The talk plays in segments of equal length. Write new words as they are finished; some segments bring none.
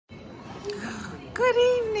Good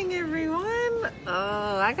evening, everyone.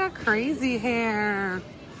 Oh, I got crazy hair.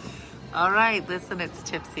 All right, listen, it's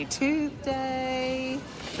Tipsy Tuesday.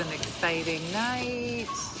 It's an exciting night.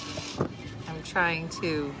 I'm trying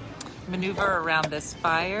to maneuver around this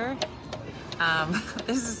fire.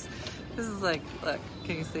 This is like, look,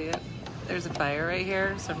 can you see it? There's a fire right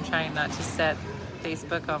here, so I'm trying not to set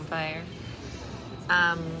Facebook on fire.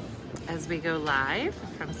 As we go live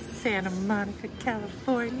from Santa Monica,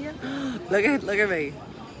 California. Look at me.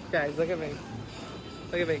 Guys, look at me.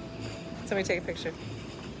 Look at me. Somebody take a picture.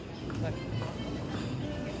 Look.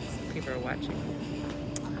 People are watching.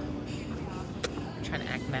 I'm trying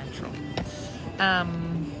to act natural.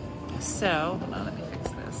 So, hold on, let me fix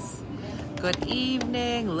this. Good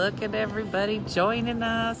evening. Look at everybody joining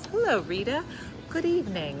us. Hello, Rita. Good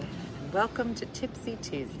evening. Welcome to Tipsy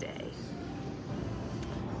Tuesday.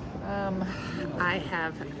 I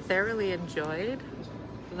have thoroughly enjoyed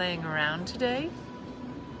laying around today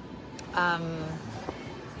and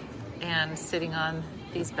sitting on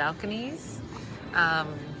these balconies,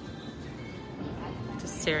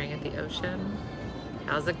 just staring at the ocean.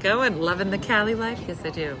 How's it going? Loving the Cali life? Yes, I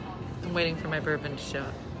do. I'm waiting for my bourbon to show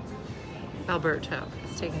up. Alberto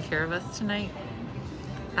is taking care of us tonight.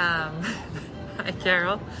 Hi,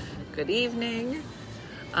 Carol. Good evening.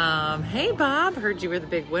 Hey, Bob. Heard you were the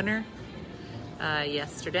big winner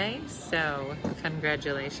yesterday, so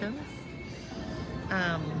congratulations.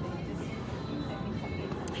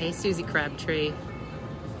 Hey, Susie Crabtree.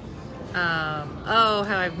 Oh,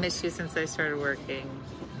 how I've missed you since I started working.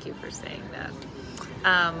 Thank you for saying that.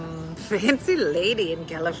 Fancy lady in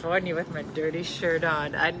California with my dirty shirt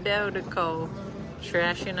on. I know, Nicole.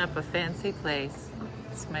 Trashing up a fancy place.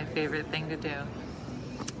 It's my favorite thing to do.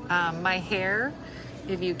 My hair,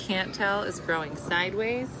 if you can't tell, is growing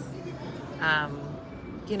sideways.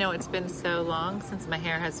 You know, it's been so long since my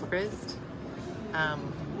hair has frizzed.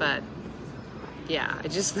 But yeah, I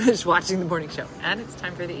just finished watching the morning show and it's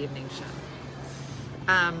time for the evening show.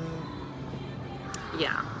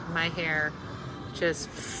 Yeah, my hair just,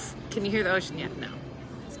 can you hear the ocean yet? No,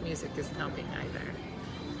 this music isn't helping either.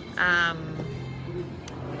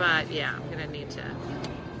 But yeah, I'm gonna need to,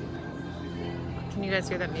 can you guys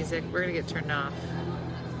hear that music? We're gonna get turned off.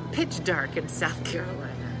 Pitch dark in South Carolina.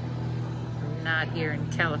 Not here in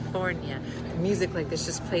California. Music like this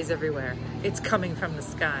just plays everywhere. It's coming from the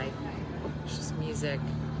sky. It's just music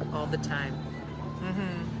all the time.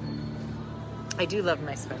 I do love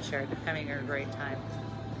my sweatshirt. I'm having a great time.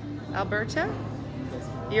 Alberto?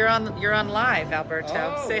 You're on live,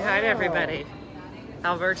 Alberto. Oh, say wow. hi to everybody.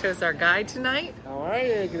 Alberto's our guide tonight. How are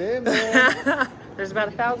you? Good evening. There's about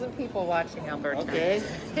 1,000 people watching, Alberto. Okay.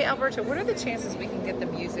 Hey, Alberto, what are the chances we can get the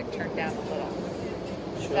music turned down a little?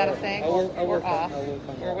 Is that a thing? I will or off?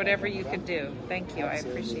 or Whatever you could do. Thank you.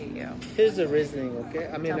 Absolutely. I appreciate you. Here's the Riesling, okay?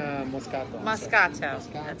 I mean, Tell Moscato. Moscato.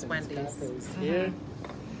 That's Wendy's. Moscato is here.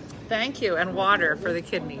 Thank you. And water for the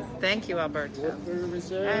kidneys. Thank you, Alberto. Water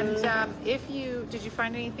reserve. And did you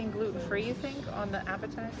find anything gluten-free, you think, on the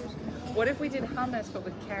appetizers? What if we did hummus but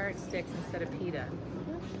with carrot sticks instead of pita?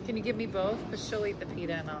 Can you give me both? Because she'll eat the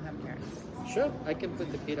pita and I'll have carrot sticks. Sure, I can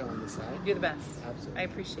put the pita on the side. You're the best. Absolutely. I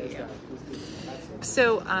appreciate you. Let's do that. Absolutely.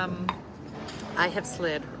 So, I have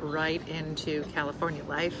slid right into California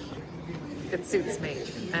life. It suits me,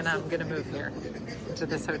 and I'm gonna move here to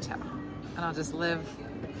this hotel, and I'll just live.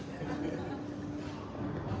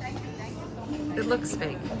 It looks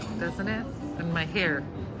fake, doesn't it? And my hair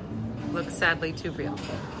looks sadly too real.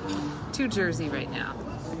 Too Jersey right now.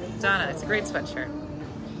 Donna, it's a great sweatshirt.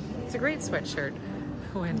 It's a great sweatshirt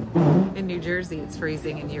when in New Jersey it's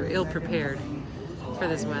freezing and you're ill-prepared for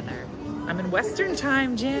this weather. I'm in Western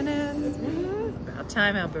time, Janice. About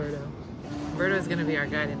time, Alberto. Alberto is going to be our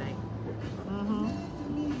guy tonight.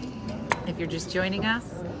 If you're just joining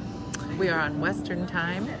us, we are on Western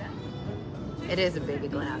time. It is a baby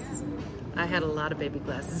glass. I had a lot of baby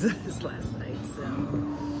glasses last night, so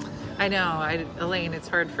I know, Elaine. It's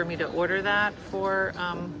hard for me to order that for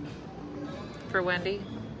Wendy,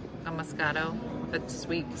 a Moscato, a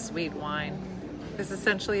sweet wine. It's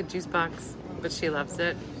essentially a juice box, but she loves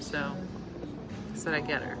it, so that's what I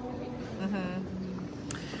get her.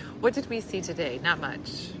 What did we see today? Not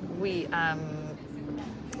much.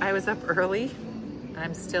 I was up early.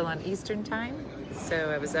 I'm still on Eastern time,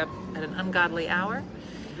 so I was up at an ungodly hour,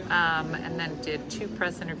 and then did 2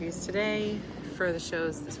 press interviews today for the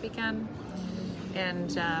shows this weekend, and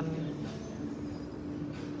then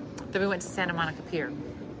we went to Santa Monica Pier,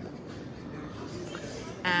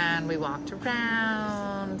 and we walked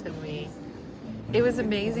around, and it was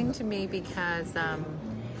amazing to me because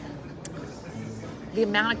the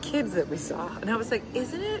amount of kids that we saw. And I was like,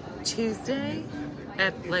 isn't it Tuesday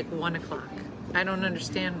at like 1 o'clock? I don't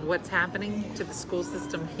understand what's happening to the school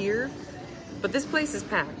system here, but this place is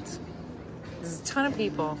packed. There's a ton of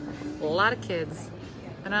people, a lot of kids.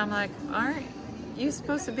 And I'm like, aren't you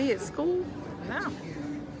supposed to be at school? No,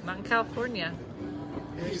 not in California.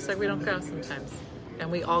 And it's just like, we don't go sometimes.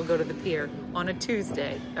 And we all go to the pier on a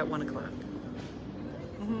Tuesday at 1 o'clock.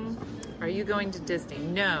 Are you going to Disney?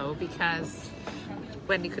 No, because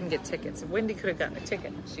Wendy couldn't get tickets. If Wendy could have gotten a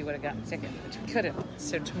ticket, she would have gotten a ticket, which we couldn't.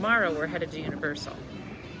 So tomorrow we're headed to Universal.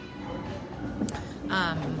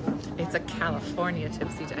 It's a California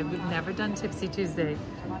Tipsy Tuesday. We've never done Tipsy Tuesday.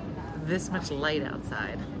 This much light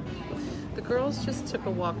outside. The girls just took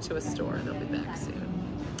a walk to a store. They'll be back soon.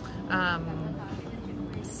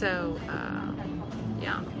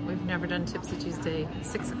 Yeah, we've never done Tipsy Tuesday at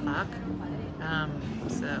 6 o'clock.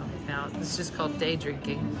 So now it's just called day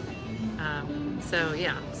drinking. So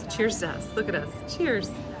cheers to us. Look at us. Cheers.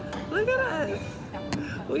 Look at us.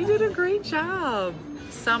 We did a great job.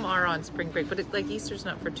 Some are on spring break, but Easter's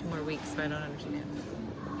not for 2 more weeks, so I don't understand.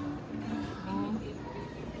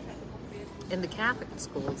 In the Catholic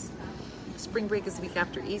schools, spring break is the week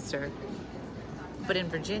after Easter, but in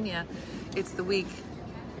Virginia, it's the week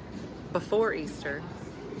before Easter.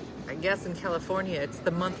 I guess in California, it's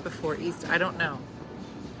the month before Easter. I don't know.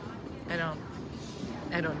 I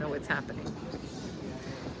don't know what's happening.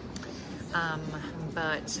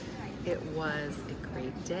 But it was a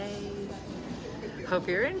great day. Hope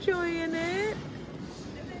you're enjoying it.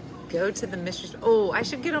 Go to the Mystery. Oh, I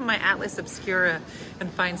should get on my Atlas Obscura and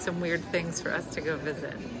find some weird things for us to go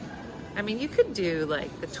visit. I mean, you could do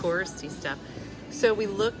like the touristy stuff. So we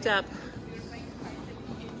looked up.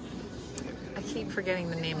 I keep forgetting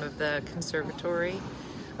the name of the conservatory.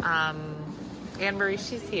 Anne Marie,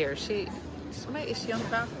 she's here. Is she on the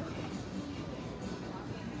balcony?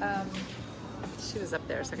 She was up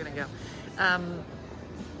there a second ago.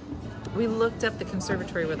 We looked up the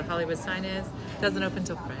conservatory where the Hollywood sign is. Doesn't open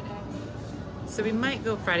till Friday. So we might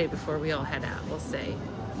go Friday before we all head out. We'll see.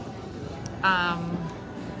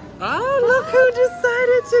 Oh, look who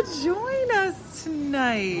decided to join us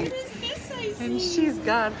tonight. What is this I see? And she's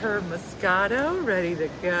got her Moscato ready to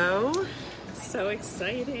go. So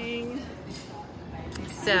exciting.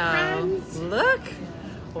 So, friends. look,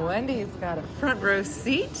 Wendy's got a front row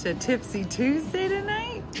seat to Tipsy Tuesday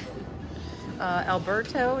tonight.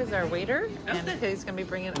 Alberto is our waiter, and he's going to be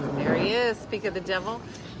bringing, there he is, speak of the devil.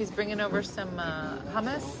 He's bringing over some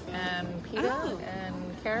hummus and pita and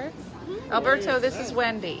carrots. Alberto, this is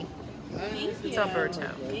Wendy. Thank It's you. Alberto.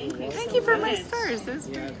 Thank you for so my much. stars. It was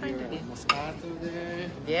very Yeah, kind of you. Moscato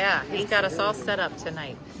there. Yeah, he's got us all set up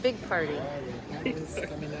tonight. Big party. It's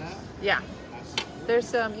coming out. Yeah.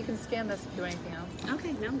 There's you can scan this if you do anything else.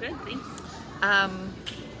 Okay, no, I'm good. Thanks.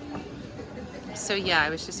 So yeah,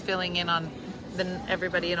 I was just filling in on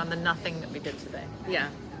everybody in on the nothing that we did today. Yeah.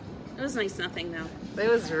 It was nice nothing, though. It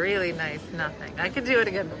was really nice nothing. I could do it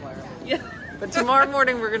again tomorrow. Yeah. But tomorrow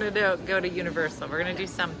morning we're gonna go to Universal. We're gonna do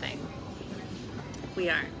something. We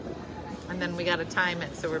are. And then we gotta time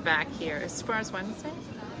it so we're back here. As far as Wednesday?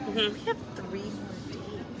 Mm-hmm. We have 3 more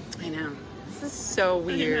days. I know. This is so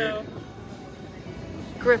weird. I know.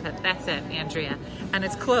 Griffith, that's it, Andrea. And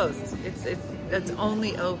it's closed. It's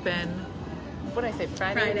only open, what did I say,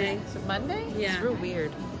 Friday? So Monday? Yeah. It's real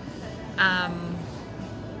weird.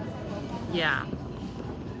 Yeah.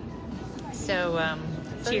 So,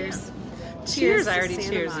 Cheers. yeah. Cheers Cheers. to I already Santa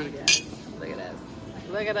cheers you Monica. guys. Look at us.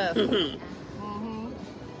 Look at us.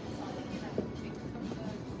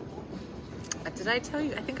 Did I tell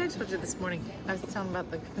you? I think I told you this morning. I was telling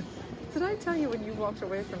about did I tell you when you walked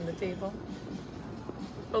away from the table?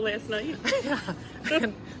 Oh, last night? Yeah.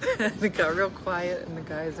 And it got real quiet, and the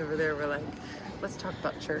guys over there were like, let's talk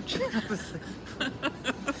about church. I was like,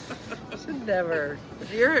 should never.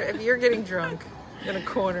 If you're getting drunk in a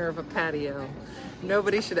corner of a patio,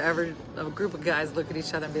 nobody should ever, a group of guys look at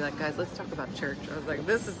each other and be like, guys, let's talk about church. I was like,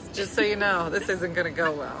 this is, just so you know, this isn't going to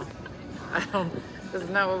go well. This is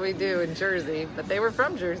not what we do in Jersey, but they were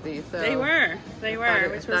from Jersey, so. They were, I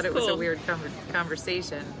which thought was it cool. was a weird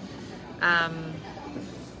conversation.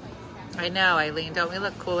 I know, Eileen. Don't we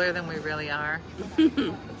look cooler than we really are?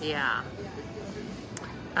 Yeah.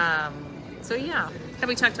 So yeah, Have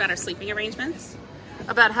we talked about our sleeping arrangements?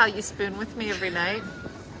 about how you spoon with me every night.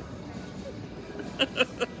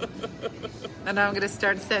 And I'm gonna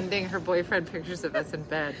start sending her boyfriend pictures of us in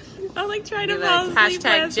bed. I like trying Be to like, fall asleep hashtag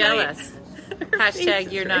last jealous. night. Her face Hashtag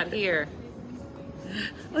is you're red. not here.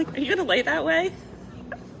 Like, are you gonna lay that way?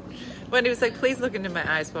 Wendy was like, please look into my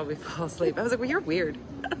eyes while we fall asleep. I was like, well, you're weird.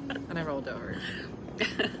 And I rolled over.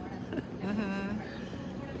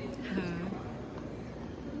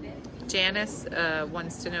 Janice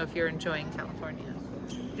wants to know if you're enjoying California.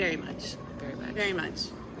 Very much. Very much. Very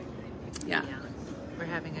much. Yeah. Yeah, we're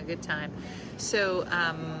having a good time. So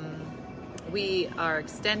we are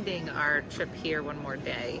extending our trip here one more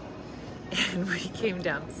day, and we came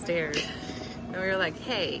downstairs and we were like,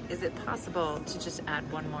 hey, is it possible to just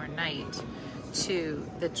add one more night to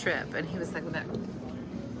the trip? And he was like, no.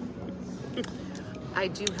 I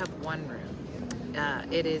do have one room.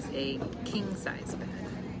 It is a king size bed.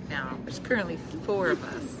 Now, there's currently 4 of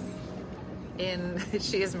us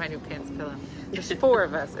she is my new pants pillow. There's 4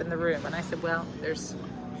 of us in the room. And I said, well, there's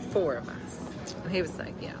 4 of us. And he was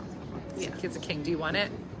like, yeah. It's a king. Do you want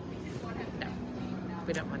it? No,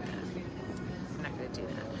 we don't want that. I'm not going to do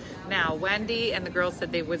that. Now, Wendy and the girls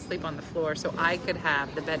said they would sleep on the floor so I could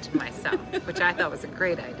have the bed to myself, which I thought was a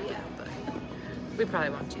great idea, but we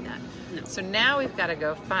probably won't do that. No. So now we've got to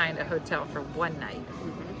go find a hotel for one night.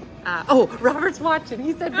 Mm-hmm. Robert's watching.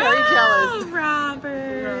 He said very jealous.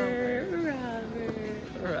 Robert.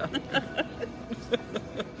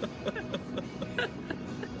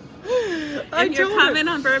 And your comment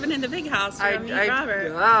on Bourbon in the Big House from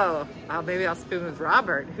Robert. Oh, maybe I'll spoon with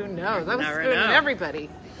Robert. Who knows? I was spooning everybody.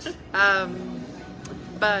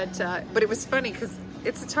 But it was funny because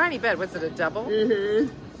it's a tiny bed. Was it a double?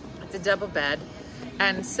 Mm-hmm. It's a double bed.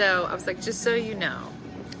 And so I was like, just so you know,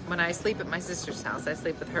 when I sleep at my sister's house, I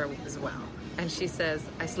sleep with her as well. And she says,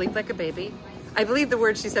 I sleep like a baby. I believe the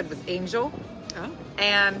word she said was angel. Oh.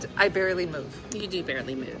 And I barely move. You do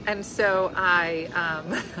barely move. And so I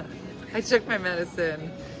took my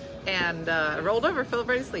medicine and rolled over, fell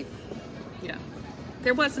right asleep. Yeah.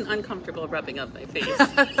 There was an uncomfortable rubbing of my face.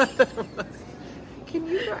 Can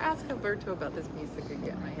you go ask Alberto about this music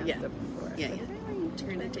again? I asked him before. Yeah.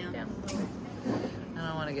 Turn it down. I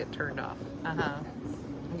don't want to get turned off.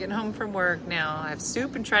 I'm getting home from work now. I have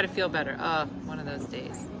soup and try to feel better. One of those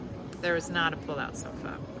days. There is not a pull-out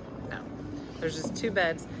sofa. No. There's just 2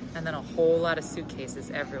 beds and then a whole lot of suitcases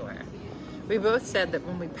everywhere. We both said that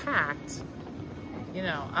when we packed,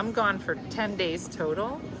 I'm gone for 10 days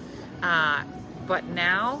total. But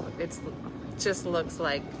now it just looks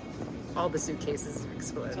like all the suitcases have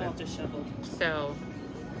exploded. It's all disheveled. So,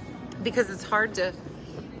 because it's hard to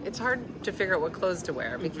figure out what clothes to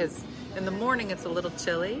wear, because in the morning it's a little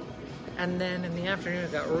chilly, and then in the afternoon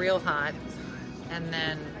it got real hot, and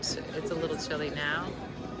then it's a little chilly now.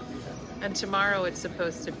 And tomorrow it's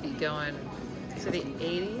supposed to be going to the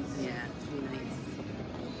 80s. Yeah, it's really nice.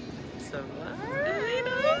 So what? I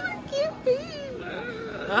know, I can't be.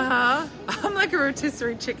 I'm like a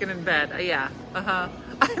rotisserie chicken in bed. Yeah.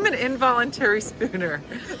 I'm an involuntary spooner.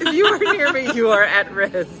 If you are near me, you are at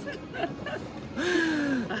risk.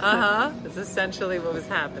 That's essentially what was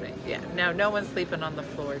happening. Yeah. No one's sleeping on the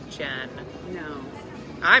floor, Jen. No.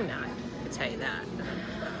 I'm not. I tell you that.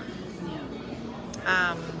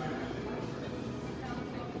 Yeah.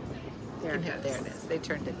 There it is. They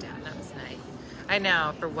turned it down. That was nice. I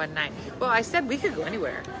know, for one night. Well, I said we could go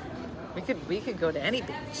anywhere. We could go to any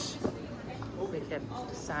beach. We could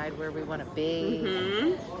decide where we want to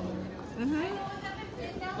be.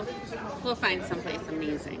 We'll find someplace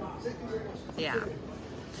amazing. Yeah.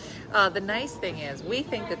 The nice thing is, we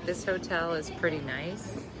think that this hotel is pretty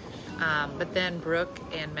nice. But then Brooke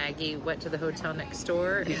and Maggie went to the hotel next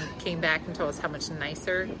door and came back and told us how much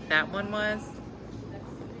nicer that one was.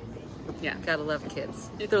 Yeah. Gotta love kids.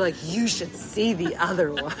 They're like, you should see the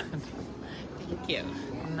other one. Thank you.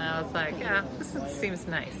 And I was like, yeah, this seems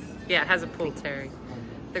nice. Yeah, it has a pool, Terry.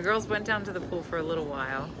 The girls went down to the pool for a little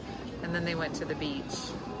while, and then they went to the beach.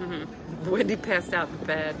 Mm-hmm. Wendy passed out in the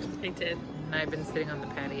bed. I did. And I've been sitting on the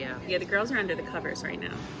patio. Yeah, the girls are under the covers right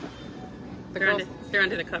now. They're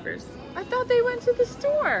under the covers. I thought they went to the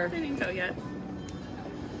store. They didn't go yet.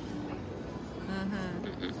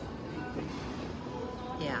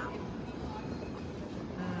 Yeah.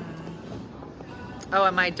 Oh,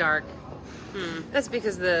 am I dark? That's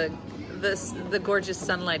because the gorgeous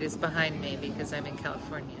sunlight is behind me because I'm in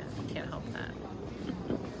California. I can't help that.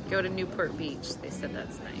 Go to Newport Beach. They said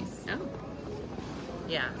that's nice. Oh.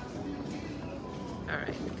 Yeah. All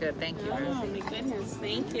right. Good. Thank you. Oh, my goodness.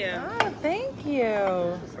 Thank you. Oh, thank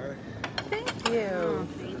you. Sorry. Thank you. Oh,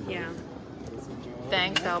 thank you.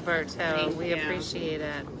 Thanks, Alberto. Thank We you. appreciate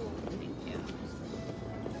it. Thank you.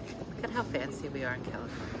 Look at how fancy we are in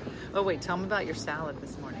California. Oh, wait. Tell them about your salad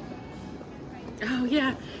this morning. Oh,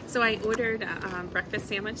 yeah. So I ordered a breakfast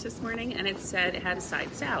sandwich this morning, and it said it had a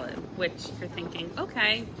side salad, which you're thinking,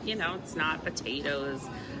 okay, it's not potatoes,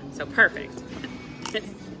 so perfect.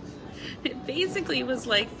 It basically was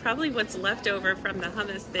like probably what's left over from the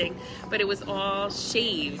hummus thing, but it was all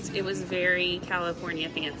shaved. It was very California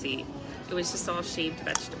fancy. It was just all shaved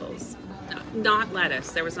vegetables. Not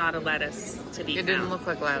lettuce. There was not a lettuce to be It found. didn't look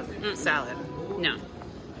like salad. No.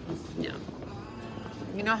 No.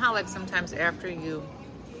 You know how like sometimes after you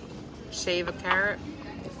shave a carrot,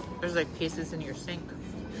 there's like pieces in your sink?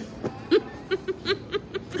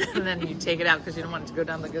 And then you take it out because you don't want it to go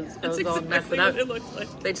down the disposal and mess it up. What it looked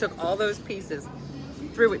like. They took all those pieces,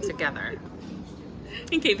 threw it together.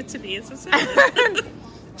 And gave it to me as a salad.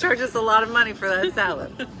 Charge us a lot of money for that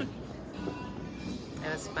salad.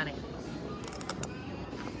 It was funny.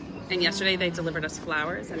 And yesterday they delivered us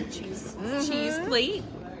flowers and a cheese Mm-hmm. plate.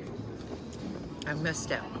 I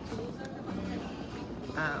missed it.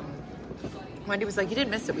 Wendy was like, "You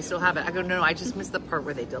didn't miss it. We still have it." I go, "No, I just missed the part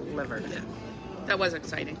where they delivered it." That was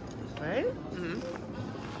exciting. Right? It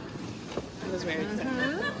was very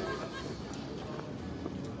exciting.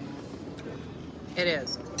 It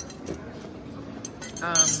is.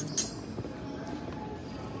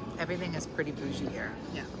 Everything is pretty bougie here.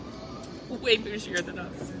 Yeah. Way bougier than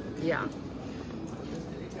us. Yeah.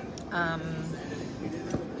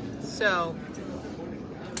 So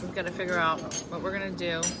we've got to figure out what we're gonna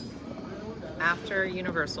do after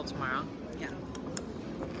Universal tomorrow. Yeah.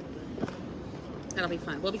 That'll be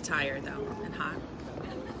fun. We'll be tired though and hot.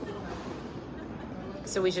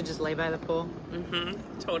 So we should just lay by the pool.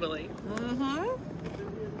 Totally.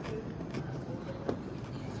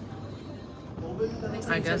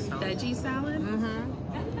 I guess so. Veggie salad?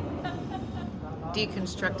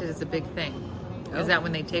 Deconstructed is a big thing. Oh. Is that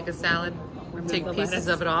when they take a salad, Remove take the pieces lettuce.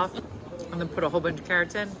 of it off, and then put a whole bunch of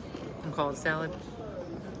carrots in and call it salad?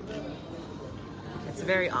 It's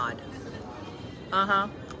very odd.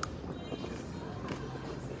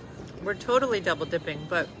 We're totally double dipping,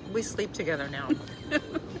 but we sleep together now.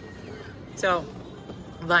 So,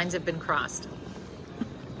 lines have been crossed.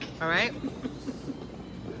 All right?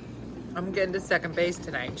 I'm getting to second base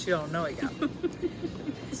tonight. She don't know it yet.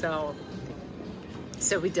 So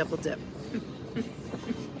we double dip.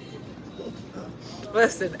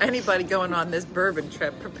 Listen, anybody going on this bourbon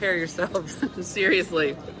trip, prepare yourselves.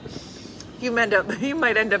 Seriously. You might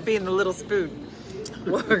end up being the little spoon.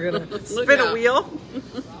 We're gonna spin a out. wheel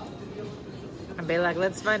and be like,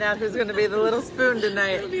 let's find out who's gonna be the little spoon It'll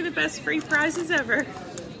tonight. be the best free prizes ever.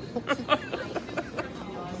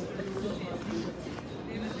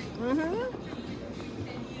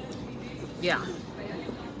 Yeah,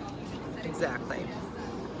 exactly.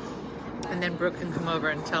 And then Brooke can come over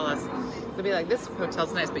and tell us. We'll be like, this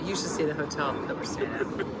hotel's nice, but you should see the hotel that we're staying at.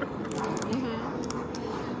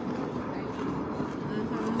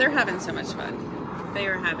 They're having so much fun.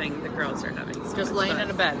 The girls are having so Just much laying fun. in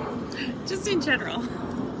a bed. Just in general.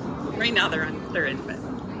 Right now they're in bed.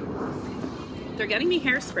 They're getting me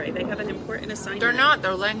hairspray. They have an important assignment. They're not.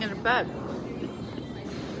 They're laying in a bed.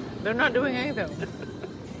 They're not doing anything.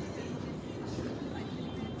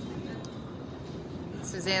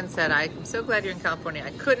 Suzanne said, "I'm so glad you're in California.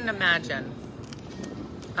 I couldn't imagine."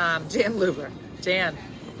 Jan Luber. Jan.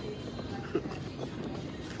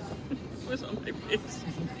 It was on my face.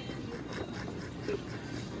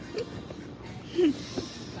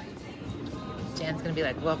 Jan's going to be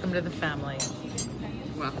like, welcome to the family.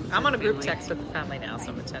 Well, I'm on a group text with the family now, so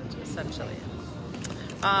I'm essentially.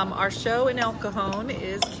 Our show in El Cajon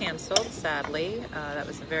is canceled, sadly. That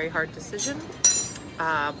was a very hard decision.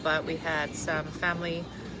 But we had some family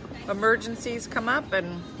emergencies come up,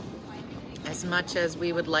 and as much as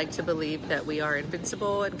we would like to believe that we are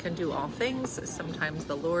invincible and can do all things, sometimes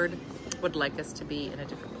the Lord would like us to be in a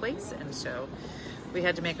different place, and so we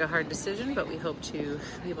had to make a hard decision, but we hope to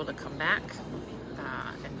be able to come back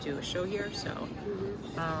and do a show here, so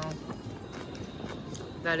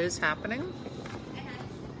that is happening.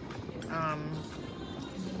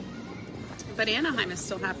 But Anaheim is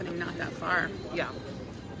still happening not that far. Yeah,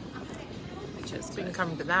 Which is so we can good.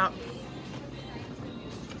 come to that.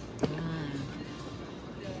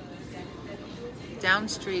 Down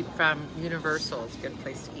street from Universal is a good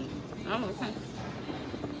place to eat. Oh, okay.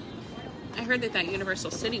 I heard that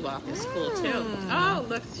Universal City Walk is cool too. Oh,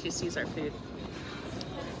 look, she sees our food.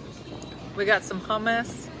 We got some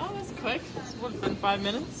hummus. Oh, that's quick. It's in 5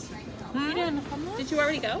 minutes. You didn't hummus? Did you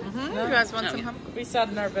already go? You guys want Oh, some yeah. hummus? We sat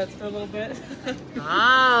in our beds for a little bit.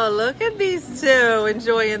 Oh, look at these two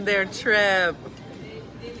enjoying their trip.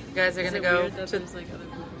 You guys are Is gonna it go weird that to. there's like other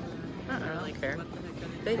people there? I don't care. What the heck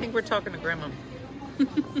are They think we're talking to grandma.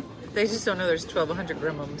 They just don't know there's 1,200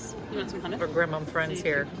 grandmoms You want some hummus? or grandmom friends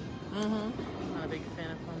here. I'm not a big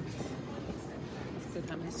fan of hummus. It's good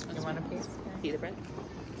hummus. You want a piece? Pita bread?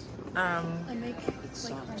 I make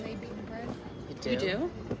like homemade pita bread. You You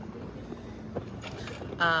do?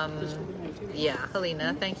 Yeah,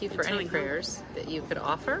 Helena, thank you for any Telling her. prayers that you could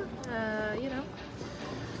offer.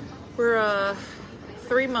 We're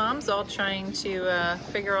 3 moms all trying to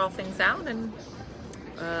figure all things out, and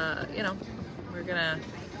we're gonna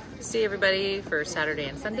see everybody for Saturday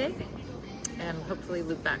and Sunday, and hopefully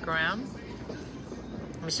loop back around.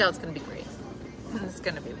 Michelle's gonna be great. It's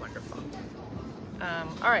gonna be wonderful.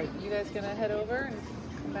 All right, you guys gonna head over and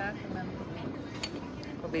come back, and then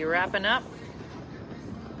we'll be wrapping up.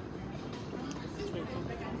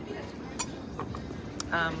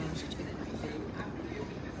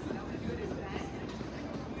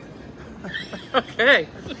 Okay.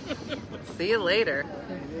 See you later.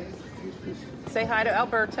 Say hi to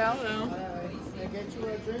Alberto.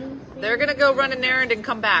 They're gonna go run an errand and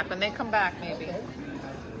come back. When they come back, maybe.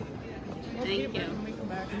 Thank you.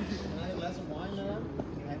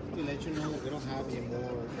 To let you know we don't have any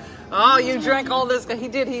more. Oh, you drank all this. He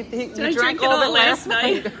did. He I drank drink it all all that last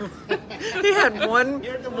night? He had one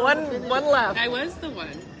left. I was the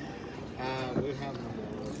one. We have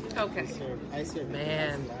more. Okay. I serve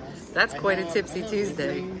Man, last. that's I quite a have- tipsy I have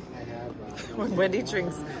Tuesday. Riesling, I have, When Wendy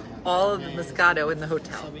drinks all of the Moscato in the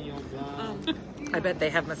hotel. Sauvignon Blanc, I bet they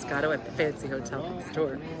have Moscato at the fancy hotel next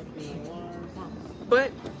door. Pinot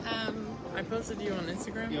But I posted you on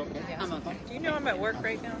Instagram. Noir. Okay. I'm okay. do you know I'm at work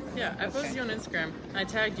right now? Yeah, I posted you on Instagram. I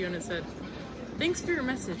tagged you and it said, "Thanks for your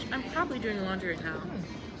message. I'm probably doing laundry right now."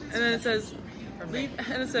 And then it says,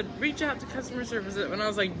 "Reach out to customer service." And I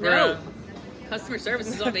was like, No. "Bro." Customer service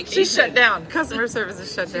is on vacation. She's shut down. Customer service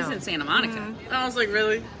is shut She's down. in Santa Monica. And I was like,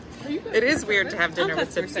 "Really?" It is weird to have dinner On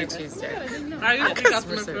with customer Tipsy service. Tuesday. I used to be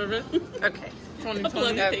Customer customer service. Okay.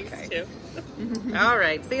 2020. Okay. Thanks too. All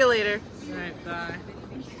right. See you later. All right, bye.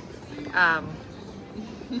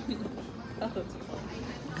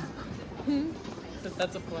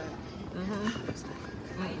 That's a plan.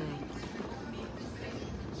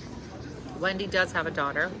 Wendy does have a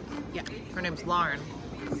daughter. Yeah. Her name's Lauren.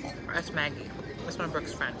 That's Maggie. That's one of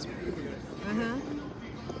Brooke's friends.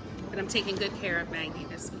 But I'm taking good care of Maggie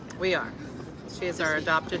this week. We are. She is our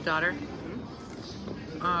adopted daughter.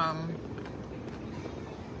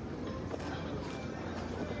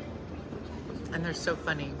 And they're so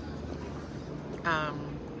funny.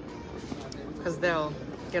 Because they'll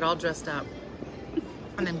get all dressed up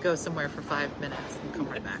and then go somewhere for 5 minutes and come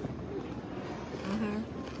right back.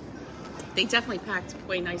 They definitely packed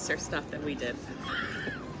way nicer stuff than we did.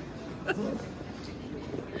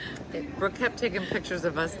 Brooke kept taking pictures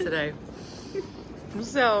of us today.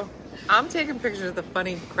 So I'm taking pictures of the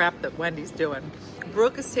funny crap that Wendy's doing.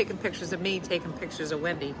 Brooke is taking pictures of me taking pictures of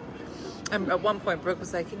Wendy. And at one point, Brooke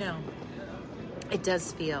was like, it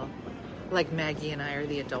does feel like Maggie and I are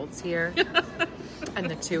the adults here. And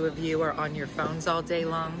the two of you are on your phones all day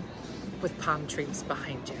long with palm trees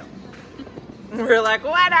behind you. We're like,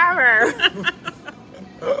 whatever.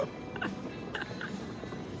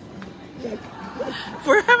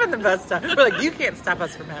 We're having the best time. We're like, you can't stop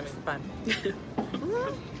us from having fun.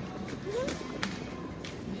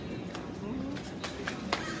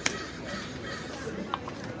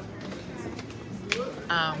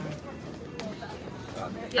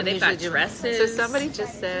 Yeah, they've got dresses. So somebody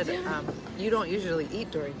just said, you don't usually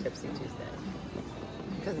eat during Tipsy Tuesday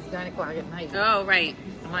because it's 9 o'clock at night. Oh, right.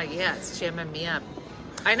 I'm like, yeah, it's jamming me up.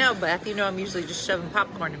 I know, Beth. I'm usually just shoving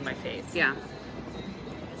popcorn in my face. Yeah.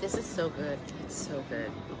 This is so good. It's so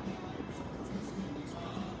good.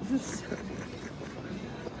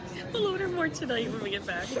 We'll order more tonight when we get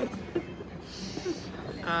back.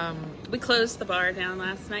 We closed the bar down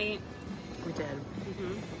last night. We did.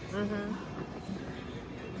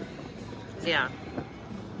 Yeah.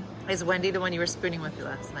 Is Wendy the one you were spooning with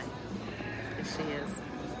last night? Yes, she is.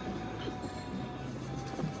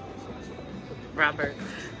 Robert.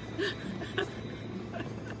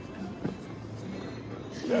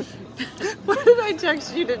 What did I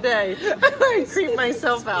text you today? I creeped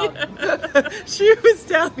myself out. She was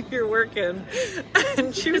down here working,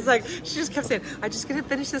 and she was like, she just kept saying, "I'm just gonna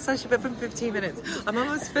finish this. I should be up in 15 minutes. I'm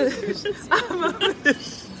almost finished. I'm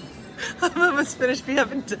almost finished. Be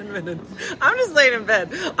up in 10 minutes. I'm just laying in bed.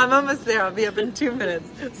 I'm almost there. I'll be up in 2 minutes."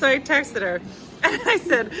 So I texted her, and I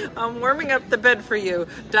said, "I'm warming up the bed for you. ...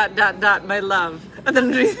 My love." And then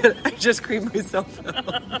underneath it, I just creeped myself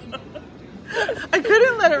out. I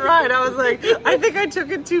couldn't let it ride. I was like, I think I took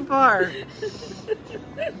it too far.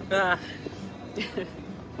 But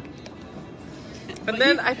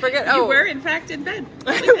then I forget. You were, in fact, in bed.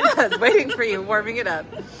 I was waiting for you, warming it up.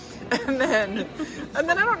 And then I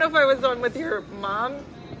don't know if I was on with your mom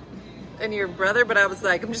and your brother, but I was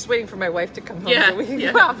like, I'm just waiting for my wife to come home so we can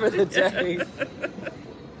go out for the day.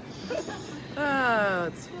 Oh,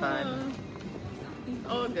 it's fun.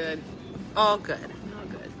 All good. All good. All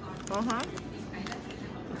good. Uh-huh.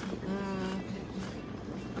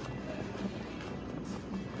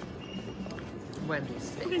 Wendy's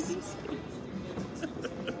face.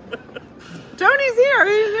 Tony's here.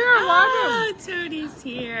 He's here. Ah, Welcome. Tony's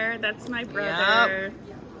here. That's my brother.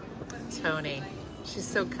 Tony. She's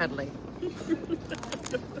so cuddly.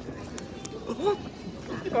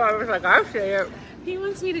 Well, I was like, I'll say it. He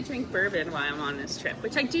wants me to drink bourbon while I'm on this trip,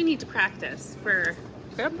 which I do need to practice for.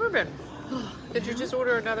 Get bourbon. Did you just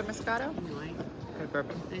order another Moscato? No, Get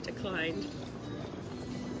bourbon. I declined.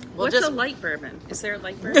 Well, What's just a light bourbon? Is there a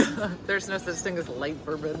light bourbon? there's no such thing as light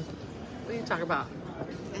bourbon. What are you talking about?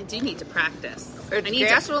 I do need to practice. I It's need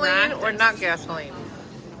gasoline or not gasoline?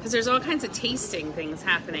 Because there's all kinds of tasting things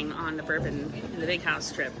happening on the bourbon in the big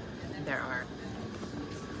house trip There are.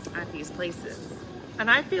 at these places. And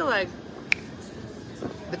I feel like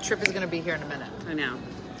the trip is going to be here in a minute. I know.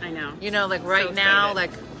 I know. You know, like right So now,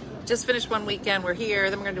 excited. like just finished one weekend, we're here,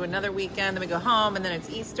 then we're going to do another weekend, then we go home, and then it's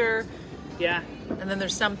Easter, Yeah. and then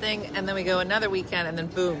there's something, and then we go another weekend, and then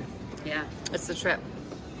boom, Yeah. it's the trip.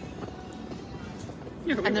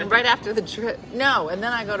 And then right after the trip, no, and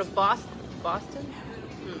then I go to Boston.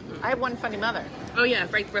 I have One Funny Mother. Oh yeah,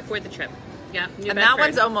 right before the trip. Yeah. New And that Bedford.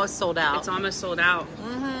 one's almost sold out. It's almost sold out.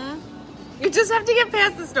 You just have to get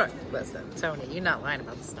past the store. Listen, Tony, you're not lying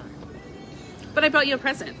about the store. But I bought you a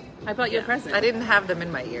present. I bought you a present. I didn't have them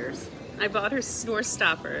in my ears. I bought her snore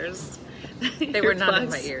stoppers. They were not in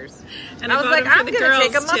my Earplugs. ears. And I was bought like, them for I'm the going to take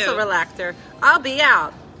a girls, muscle too. relaxer. I'll be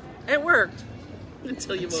out. It worked.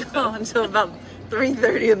 Until you woke up. Until about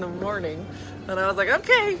 3:30 in the morning. And I was like,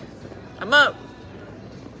 okay, I'm up.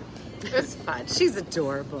 It's fine. She's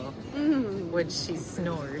adorable when she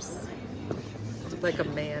snores like a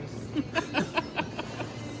man.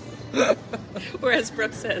 Whereas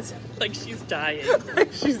Brooke says, like she's dying.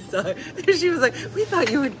 She's dying. She was like, we thought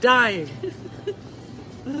you were dying.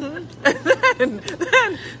 And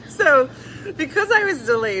then, so because I was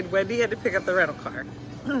delayed, Wendy had to pick up the rental car.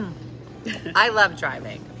 I love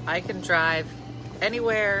driving. I can drive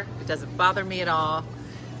anywhere. It doesn't bother me at all.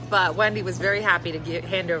 But Wendy was very happy to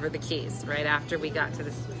hand over the keys right after we got to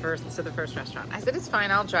the first restaurant. I said, it's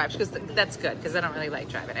fine, I'll drive. She goes, that's good, because I don't really like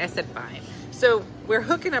driving. I said, fine. So we're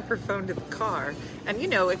hooking up her phone to the car. And you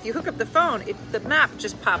know, if you hook up the phone, the map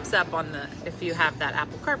just pops up if you have that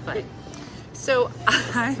Apple CarPlay. So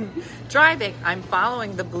I'm driving, I'm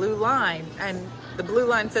following the blue line, and the blue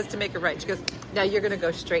line says to make a right. She goes, now you're going to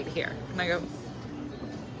go straight here. And I go,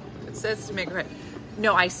 it says to make a right.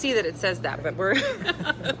 No, I see that it says that, but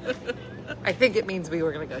I think it means we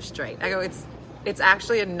were going to go straight. I go, it's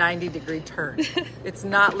actually a 90-degree turn. It's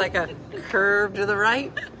not like a curve to the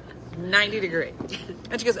right, 90 degree.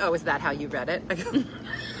 And she goes, oh, is that how you read it? I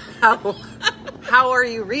go, how are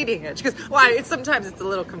you reading it? She goes, well, sometimes it's a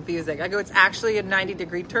little confusing. I go, it's actually a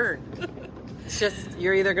 90-degree turn. It's just,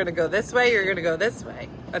 you're either going to go this way or you're going to go this way.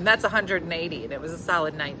 And that's 180, and it was a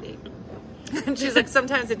solid 90. And she's like,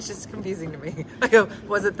 sometimes it's just confusing to me. I go,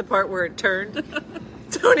 was it the part where it turned?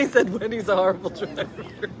 Tony said Wendy's a horrible driver.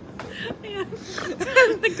 Yeah.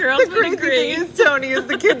 The girls The would crazy agree. thing is, Tony, is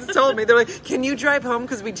the kids told me, they're like, can you drive home?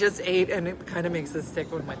 Because we just ate, and it kind of makes us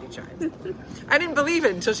sick when Wendy drives. I didn't believe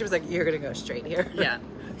it until she was like, you're going to go straight here. Yeah.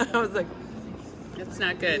 I was like, It's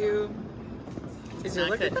not good. did It's you not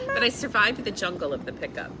look good. at the map? But I survived the jungle of the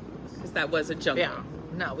pickup. Because that was a jungle. Yeah.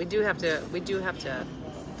 No, we do have to.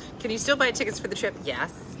 Can you still buy tickets for the trip?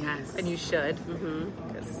 Yes. Yes. And you should.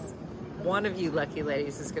 Because one of you lucky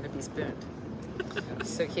ladies is going to be spooned.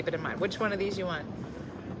 So keep it in mind. Which one of these you want?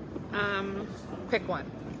 Pick one.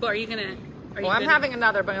 Well, are you gonna? Well, I'm having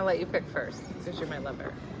another, but I'm going to let you pick first since you're my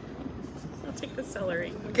lover. I'll take the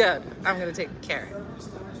celery. Good. I'm going to take the carrot.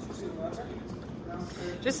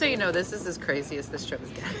 Just so you know, this is as crazy as this trip is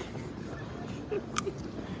getting.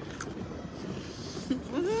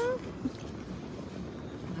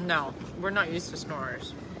 No, we're not used to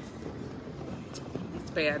snorers.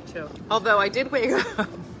 It's bad too. Although I did wake up.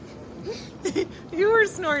 You were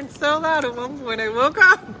snoring so loud at one point. I woke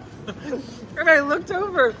up and I looked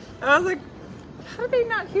over and I was like, how did they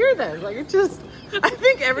not hear this? Like, I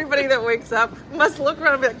think everybody that wakes up must look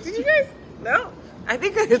around and be like, did you guys? No. I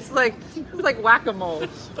think it's like whack-a-mole.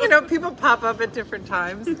 You know, people pop up at different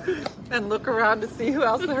times and look around to see who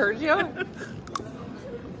else heard you.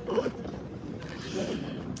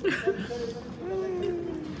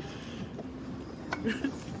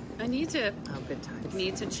 I need to Oh, good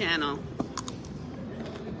times. channel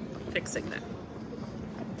fixing that.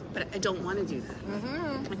 But I don't want to do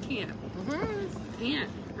that. I can't. I can't.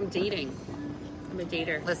 I'm dating. I'm a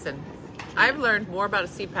dater. Listen, I've learned more about a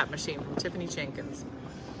CPAP machine from Tiffany Jenkins.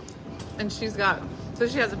 And she's got So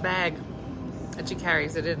she has a bag that she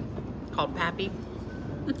carries it in called Pappy.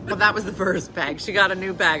 Well, that was the first bag. She got a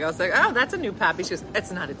new bag. I was like, oh, that's a new Pappy. She goes,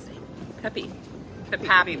 it's not its name. Peppy. Peppy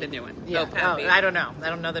Pappy. could be the new one. Yeah. Oh, Peppy. I don't know. I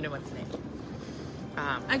don't know the new one's name.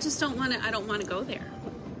 I just don't want to. I don't want to go there.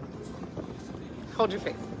 Hold your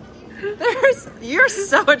face. You're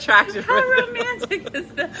so attractive. How romantic is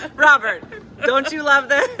that? Robert, don't you love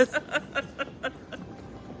this?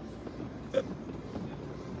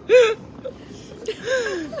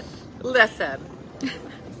 Listen,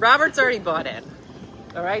 Robert's already bought in.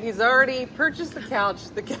 All right, he's already purchased the couch.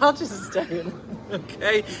 The couch is staying.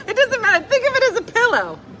 Okay, it doesn't matter. Think of it as a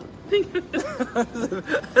pillow.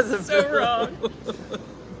 As a So pillow. wrong.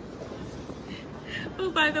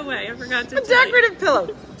 Oh, by the way, I forgot to A tell you. decorative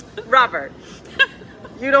pillow. Robert,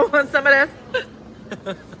 you don't want some of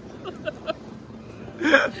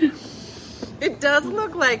this? It does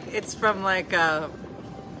look like it's from like a.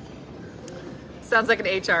 Sounds like an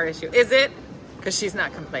HR issue. Is it? Because she's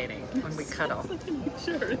not complaining when we cuddle.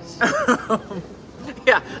 Sure.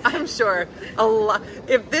 Yeah, I'm sure a lot.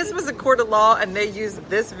 If this was a court of law and they used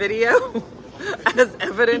this video as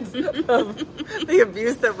evidence of the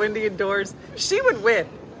abuse that Wendy endures, she would win.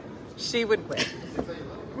 She would win.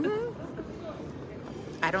 Mhm.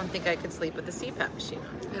 I don't think I could sleep with a CPAP machine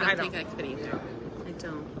on. I don't think I could either. I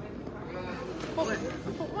don't.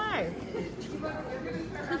 But why?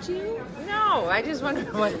 Could you? No, I just wonder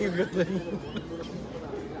why you couldn't.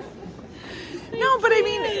 No, but I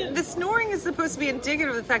mean, the snoring is supposed to be indicative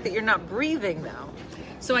of the fact that you're not breathing, though.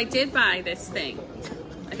 So I did buy this thing.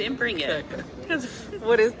 I didn't bring it because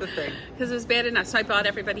What is the thing? it was bad enough. So I bought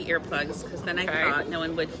everybody earplugs because then I Okay. thought no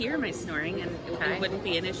one would hear my snoring and Okay. it wouldn't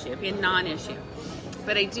be an issue. It'd be a non-issue.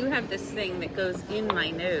 But I do have this thing that goes in my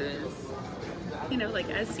nose. You know, like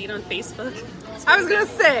as seen on Facebook. I was gonna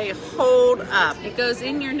say, hold up. It goes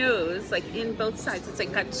in your nose, like in both sides. It's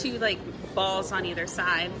like got two like balls on either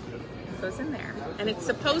side. It goes in there, and it's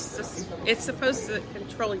supposed to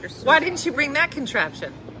control your snoring. Why didn't you bring that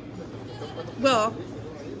contraption? Well,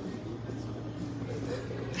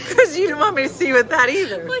 Because you didn't want me to see with that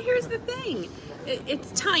either. well, here's the thing.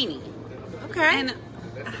 It's tiny, Okay. and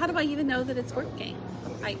how do I even know that it's working?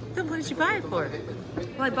 Then what did you buy it for?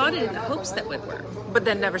 I bought it in the hopes that would work, But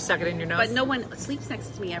then never stuck it in your nose? but no one sleeps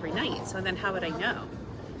next to me every night. So then, how would I know?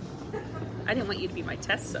 I didn't want you to be my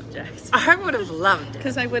test subject I would have loved it.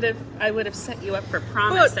 because I would have set you up for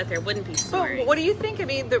promise But- that there wouldn't be But snoring. what do you think? I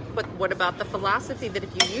mean, but what about the philosophy that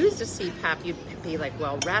if you used a CPAP, you'd be like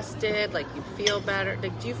well rested, like you'd feel better?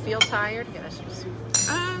 Like, do you feel tired? Yes.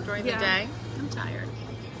 During the day? I'm tired.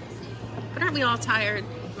 But aren't we all tired,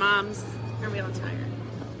 moms? Aren't we all tired?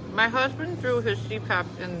 My husband threw his CPAP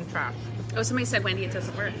in the trash. Oh, somebody said, Wendy, it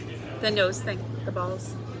doesn't work. The nose thing, the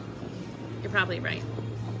balls. You're probably right.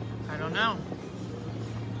 I don't know.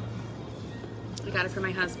 I got it for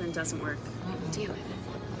my husband. Doesn't work. Damn it.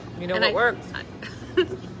 You know And what worked?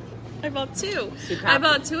 I bought two. CPAP. I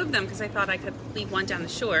bought two of them because I thought I could leave one down the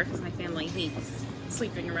shore because my family hates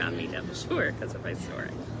sleeping around me down the shore because of my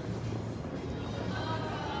snoring.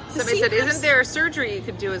 Somebody said, isn't there a surgery you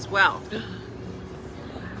could do as well?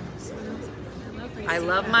 I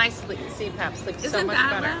love my CPAP. Sleeps so Isn't much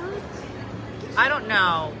that better. loud? I don't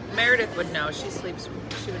know. Meredith would know. She sleeps.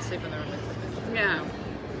 She would sleep in the room. Yeah.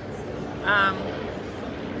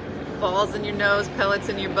 Balls in your nose, pellets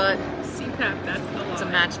in your butt. CPAP, that's the law. It's a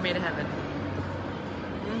match made in heaven.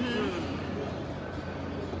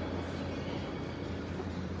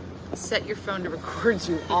 Set your phone to record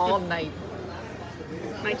you all night.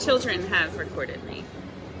 My children have recorded me.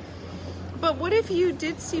 But what if you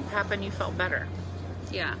did CPAP and you felt better?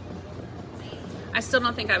 Yeah. I still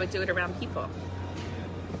don't think I would do it around people.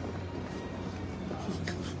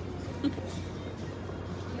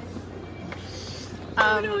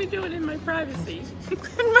 I would only do it in my privacy.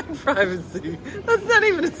 In my privacy. That's not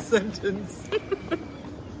even a sentence.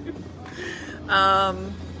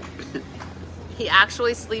 He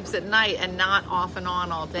actually sleeps at night and not off and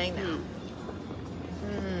on all day now.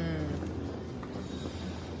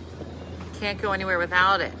 Can't go anywhere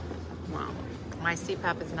without it. Wow. My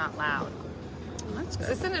CPAP is not loud. Well, that's Is good.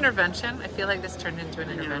 this an intervention? I feel like this turned into an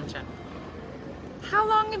I know. intervention. How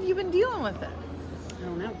long have you been dealing with it? I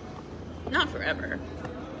don't know. Not forever.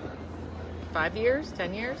 5 years?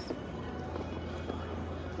 10 years?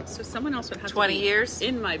 So someone else would have 20 to be years?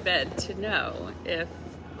 in my bed to know if,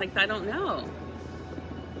 like, I don't know.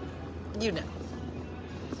 You know.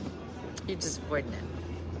 You're just avoiding it.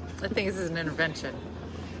 I think this is an intervention.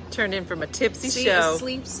 Turned in from a tipsy See, show. a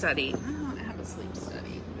sleep study. I don't have a sleep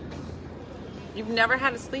study. You've never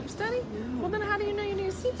had a sleep study? No. Well, then how do you know you need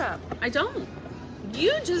a CPAP? I don't.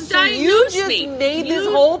 You just So you diagnosed just me. made this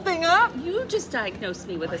whole thing up? You just diagnosed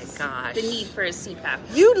me with gosh. the need for a CPAP.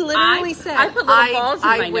 You literally said, I put little balls in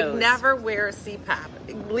my would nose. never wear a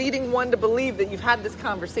CPAP, leading one to believe that you've had this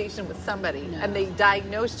conversation with somebody No. and they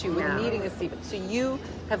diagnosed you with No. needing a CPAP. So you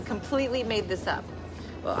have completely made this up.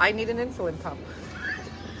 Well, I need an insulin pump.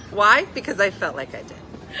 Why? Because I felt like I did.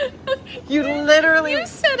 You literally You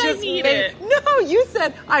said I just need made- it. No, you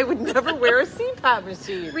said I would never wear a CPAP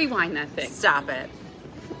machine. Rewind that thing. Stop it.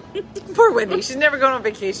 Poor Wendy. She's never going on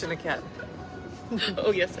vacation again.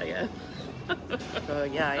 Oh, yes, I am. Oh,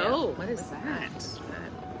 yeah, yeah. Oh, what is that?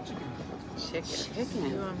 Chicken. Chicken.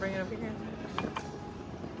 You want to bring it over here?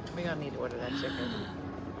 We're going to need to order that chicken.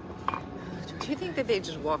 Do you think that they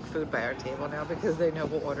just walk food by our table now because they know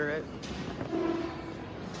we'll order it?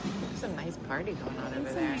 There's a nice party going on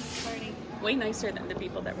over there. Way nicer than the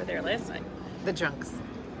people that were there last night. The drunks.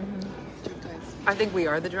 I think we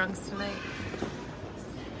are the drunks tonight.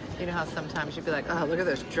 You know how sometimes you'd be like, oh, look at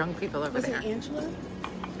those drunk people over Was there. it Angela?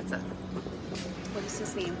 It's a What is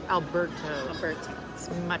his name? Alberto. Alberto. It's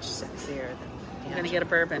much sexier than I'm going to get a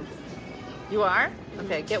bourbon. You are?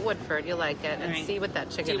 Okay, get Woodford. You'll like it. And All right. see what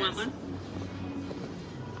that chicken Do you is. want one?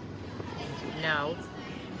 No.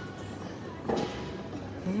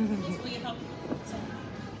 Will you help?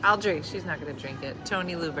 I'll drink. She's not going to drink it.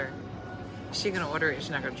 Tony Luber. She's going to order it.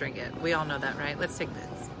 She's not going to drink it. We all know that, right? Let's take bets.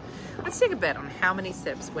 Let's take a bet on how many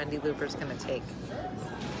sips Wendy Luber's going to take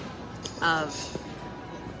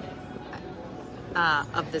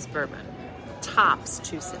of this bourbon. Tops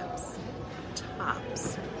 2 sips.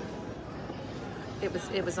 Tops.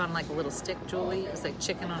 It was on like a little stick, Julie. It was like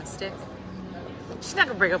chicken on a stick. She's not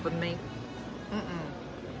going to break up with me.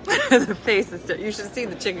 The face is still. You should have seen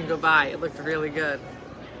the chicken go by. It looked really good.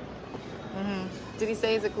 Did he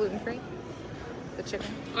say is it gluten free? The chicken?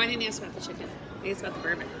 Oh, I didn't ask about the chicken. I asked about the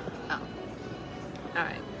bourbon. Oh. All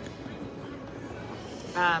right.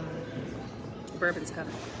 Bourbon's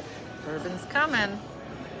coming. Bourbon's coming.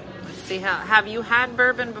 Let's see how. Have you had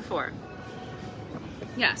bourbon before?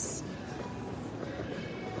 Yes.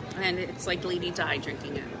 And it's like Lady Di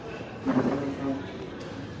drinking it.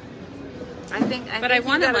 I think But I you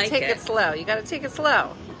wanna gotta like take it it. slow. You got to take it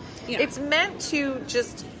slow. Yeah. It's meant to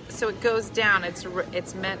just so it goes down. It's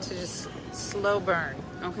meant to just slow burn,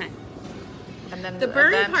 Okay. and then The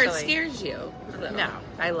burn part eventually- scares you. a little. No,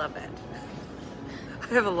 I love it. I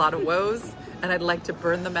have a lot of woes, and I'd like to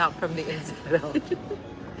burn them out from the inside out.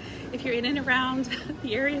 If you're in and around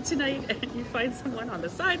the area tonight and you find someone on the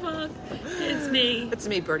sidewalk, it's me It's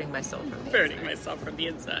me burning myself from the burning inside. myself from the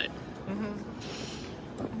inside.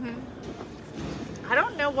 I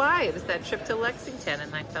don't know why. It was that trip to Lexington,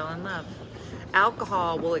 and I fell in love.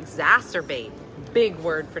 Alcohol will exacerbate. Big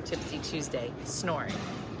word for Tipsy Tuesday. Snoring.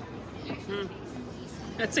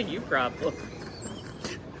 That's a you problem.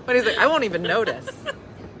 But he's like, I won't even notice.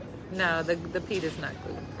 No, the pita is not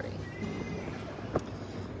gluten free.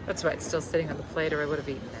 That's why it's still sitting on the plate, or I would have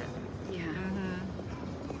eaten it. Yeah.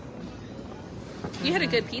 You had a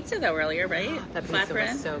good pizza though earlier, right? That pizza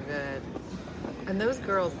Flatbread. was so good. And those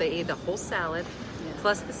girls, they ate the whole salad, Yeah.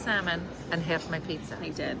 plus the salmon, and half my pizza. I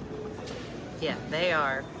did. Yeah, they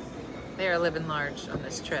are living large on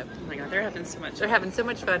this trip. Oh my god, they're having so much. They're having so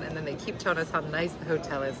much fun, and then they keep telling us how nice the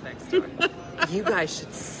hotel is next door. You guys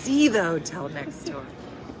should see the hotel next door.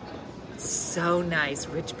 It's so nice.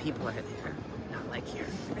 Rich people are there, not like here.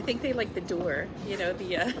 I think they like the door. You know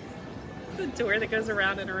the the door that goes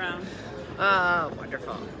around and around. Oh,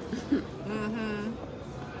 wonderful.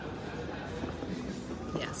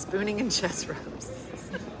 Yeah, spooning and chest rubs.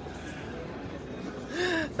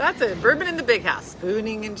 That's it. Bourbon in the big house.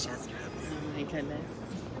 Spooning and chest rubs. Oh my goodness.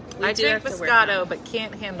 I do drink have to work Moscato, on- but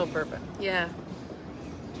can't handle bourbon. Yeah.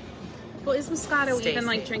 Well, is Moscato even Stacey.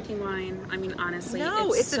 like drinking wine? I mean, honestly,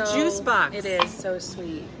 No, it's a so- juice box. It is so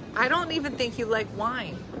sweet. I don't even think you like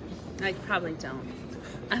wine. I probably don't.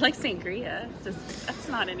 I like sangria. Just that's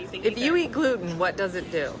not anything. If either. you eat gluten, what does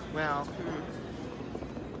it do? Well,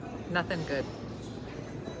 nothing good.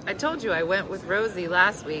 I told you I went with Rosie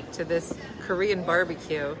last week to this Korean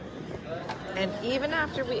barbecue, and even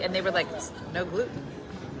after and they were like, no gluten.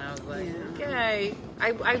 And I was like, Yeah. okay.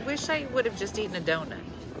 I wish I would have just eaten a donut.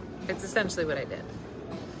 It's essentially what I did.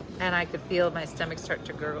 And I could feel my stomach start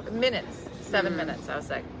to gurgle. Minutes, 7 minutes. I was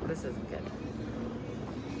like, this isn't good.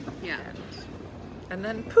 yeah. And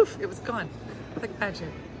then poof, it was gone. Like magic.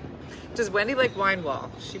 Does Wendy like Wine Wall?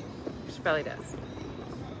 She probably does.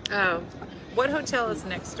 Oh, What hotel is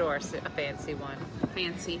next door? A fancy one.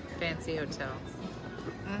 fancy. Fancy hotel.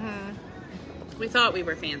 We thought we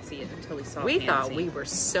were fancy until we saw. We fancy. thought we were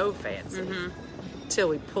so fancy. Till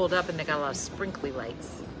we pulled up and they got a lot of sprinkly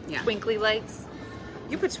lights. Yeah. Twinkly lights.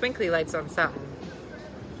 You put twinkly lights on something,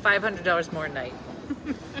 $500 more a night.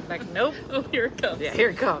 Like, nope. Oh, here it comes. Yeah, here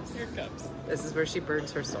it comes. Here it comes. This is where she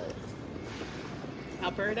burns her soul.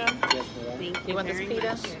 Alberto, Yes, madam. thank you You want this very pita?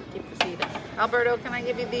 much. Here, keep the pita. Alberto, can I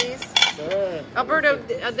give you these? Sure. Alberto,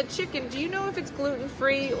 the chicken, do you know if it's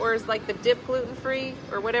gluten-free or is like the dip gluten-free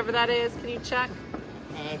or whatever that is? Can you check?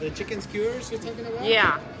 The chicken skewers you're talking about?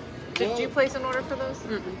 Yeah. Did Well- you place an order for those?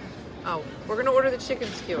 Oh, we're going to order the chicken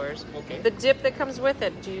skewers. Okay. The dip that comes with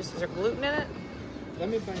it, is there gluten in it? Let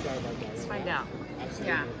me find out about that. Let's find out. Absolutely.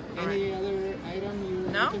 Yeah. Any other item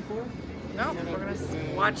you're No. looking for? No, we're going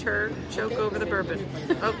to watch her choke Okay, over the let me bourbon.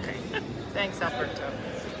 find out. Okay. Thanks, Alberto.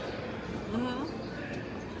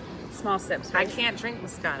 Small sips, I right? can't drink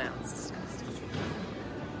Moscato. It's disgusting.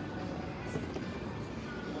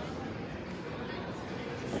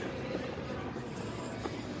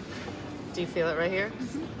 Do you feel it right here?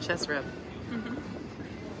 Chest rub.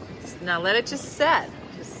 Now let it just set.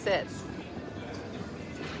 Just sit.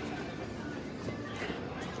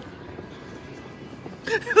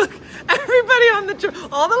 Look, everybody on the trip,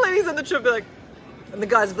 all the ladies on the trip be like, and the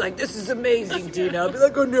guys be like, this is amazing, Dina. I'll be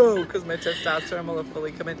like, oh no, because my testosterone will have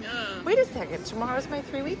fully come in. Wait a second, tomorrow's my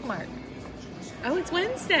 3-week mark. Oh, it's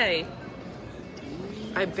Wednesday.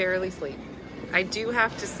 I barely sleep. I do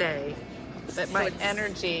have to say that my it's-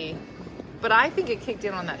 energy, but I think it kicked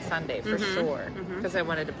in on that Sunday for sure because I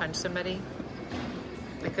wanted to punch somebody.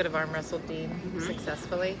 I could have arm wrestled Dean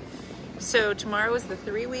successfully. So tomorrow is the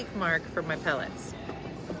 3-week mark for my pellets.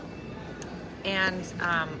 And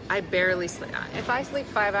I barely sleep. If I sleep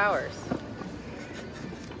 5 hours.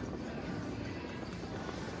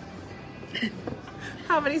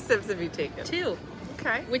 How many sips have you taken? 2,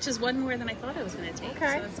 Okay. which is one more than I thought I was going to take.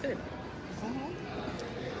 Okay. So that's good.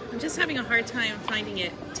 I'm just having a hard time finding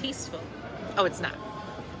it tasteful. Oh, it's not.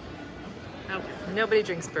 Okay. Nobody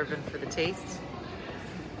drinks bourbon for the taste.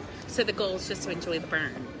 So the goal is just to enjoy the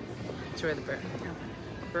burn. Enjoy the burn.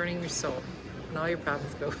 Burning your soul. And all your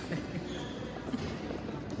problems go away.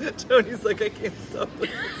 Tony's like, I can't stop.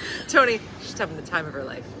 Tony, she's having the time of her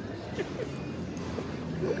life.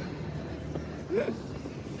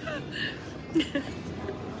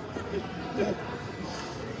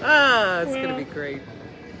 Ah, it's gonna be great.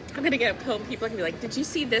 I'm gonna get home. People are gonna be like, "Did you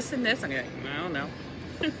see this and this?" I'm gonna be like, "No, no."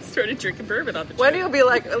 Started drinking bourbon on the trip. Wendy will be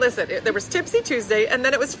like, listen, there was Tipsy Tuesday and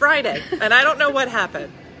then it was Friday, and I don't know what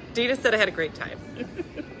happened. Dina said I had a great time.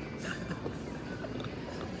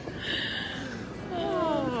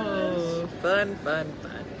 Oh, fun, fun,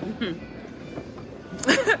 fun.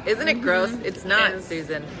 Isn't it gross? It's not, It is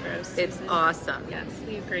Susan. gross, It's Susan. awesome. Yes,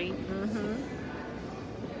 we agree.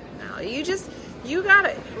 No, you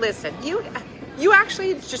gotta, listen, you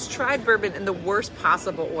actually just tried bourbon in the worst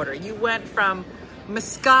possible order. You went from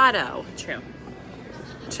Moscato True.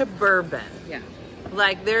 to bourbon. Yeah.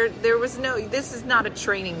 Like there was no, this is not a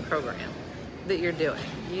training program that you're doing.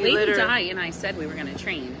 You Lady literally- Di and I said we were gonna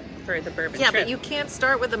train for the bourbon Yeah, trip. but you can't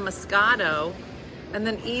start with a Moscato and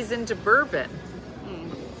then ease into bourbon.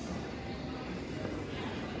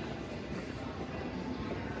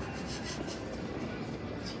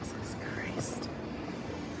 Jesus Christ.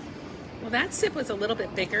 Well, that sip was a little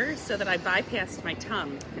bit bigger, so that I bypassed my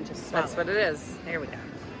tongue and just swallowed. That's what it is. There we go.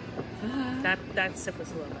 That sip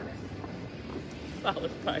was a little better.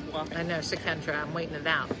 Followed by wine. I know, Shakendra, I'm waiting it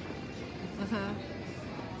out.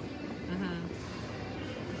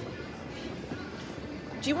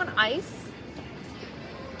 Do you want ice?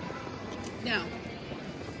 No.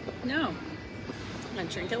 No. I'm gonna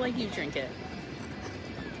drink it like you drink it.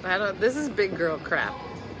 I don't, this is big girl crap.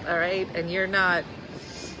 All right? And you're not.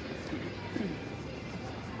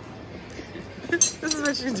 This is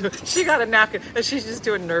what she's doing. She got a napkin and she's just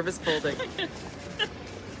doing nervous folding.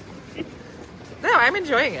 No, I'm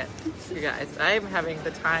enjoying it, you guys. I'm having the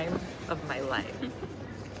time of my life.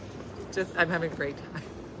 I'm having a great time.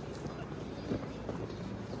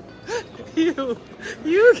 You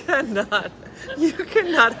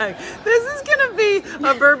cannot hang. This is gonna be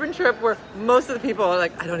a bourbon trip where most of the people are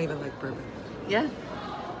like, I don't even like bourbon. Yeah.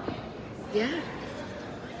 Yeah.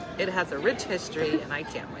 It has a rich history and I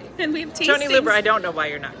can't wait. And we have tastings. Tony Luber, I don't know why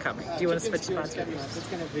you're not coming. Do you want to Chicken switch skewers spots? coming up. It's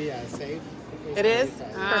going to be safe. It is?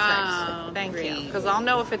 Perfect. Perfect. Thank you. great. Because I'll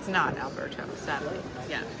know if it's not Alberto, sadly.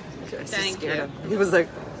 Yeah. I just Thank scared you. him. He was like,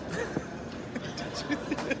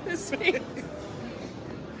 His face.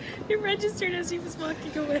 It registered as he was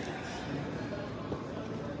walking away.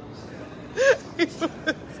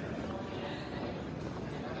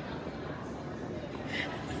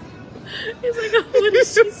 He's like, oh, what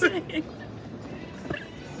is she saying?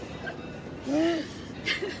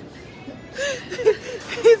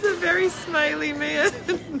 He's a very smiley man.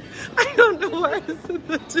 I don't know why I said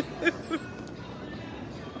that to him.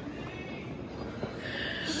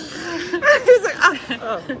 He's like,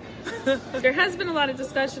 oh. There has been a lot of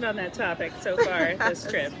discussion on that topic so far this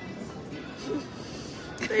trip.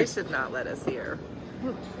 They should not let us here.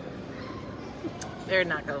 They're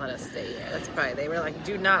not going to let us stay here. That's probably, they were like,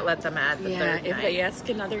 do not let them add the Yeah, third if night. they ask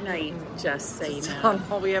another night, just say All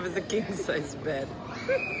no. we have is a king-size bed.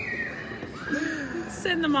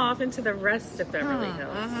 Send them off into the rest of Beverly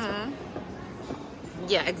Hills.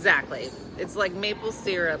 Yeah, exactly. It's like maple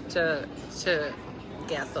syrup to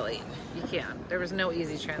gasoline. You can't. There was no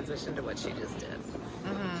easy transition to what she just did.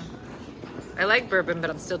 I like bourbon, but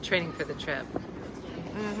I'm still training for the trip.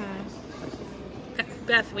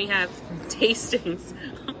 Beth, we have tastings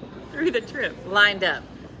through the trip. Lined up.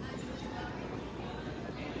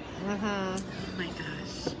 Oh my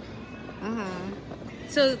gosh.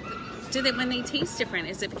 So, when they taste different,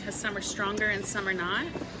 is it because some are stronger and some are not?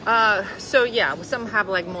 So yeah, some have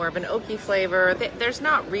like more of an oaky flavor. There's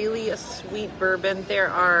not really a sweet bourbon. There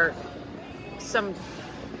are some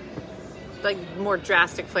like more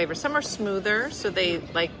drastic flavors. Some are smoother, so they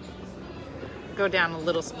like go down a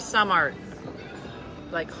little. Some are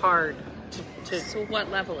like hard to. So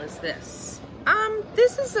what level is this?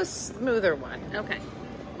 This is a smoother one. Okay.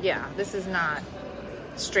 Yeah, this is not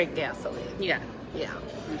straight gasoline. Yeah. Yeah.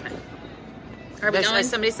 Okay. Are we going?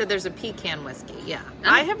 Somebody said there's a pecan whiskey. Yeah. Oh.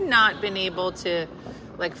 I have not been able to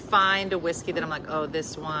like find a whiskey that I'm like, oh,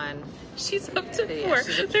 this one. She's up to Yeah, 4.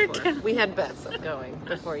 she's up to They're 4. counting. We had bets going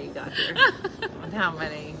before you got here. On how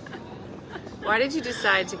many? Why did you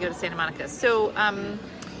decide to go to Santa Monica? So,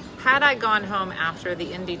 had I gone home after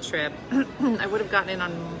the Indy trip, I would have gotten in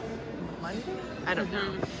on Monday? I don't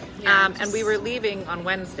know. Yeah, And we were leaving on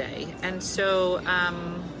Wednesday. And so,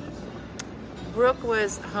 Brooke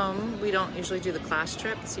was home. We don't usually do the class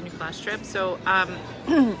trip, the senior class trip. So,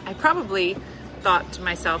 I probably thought to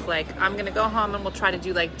myself, like, I'm going to go home and we'll try to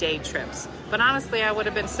do like day trips. But honestly, I would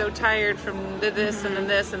have been so tired from this and then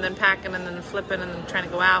this and then packing and then flipping and then trying to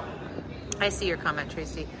go out. I see your comment,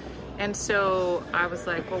 Tracy. And so I was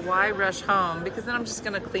like, well, why rush home? Because then I'm just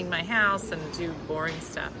going to clean my house and do boring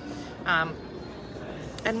stuff.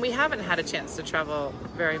 And we haven't had a chance to travel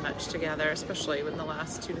very much together, especially in the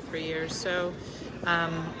last 2 to 3 years. So, so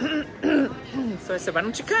I said, why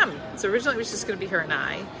don't you come? So originally it was just going to be her and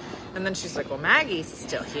I. And then she's like, well, Maggie's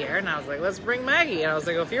still here. And I was like, let's bring Maggie. And I was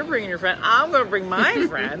like, well, if you're bringing your friend, I'm going to bring my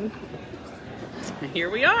friend. Here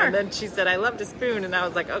we are. And then she said, I love to spoon. And I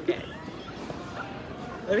was like, okay.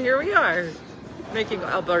 And here we are, making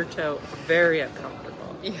Alberto very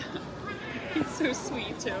uncomfortable. Yeah. He's so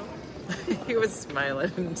sweet, too. He was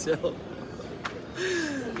smiling until...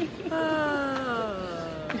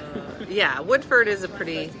 yeah, Woodford is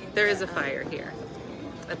there is a fire here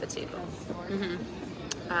at the table.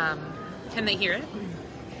 Can they hear it?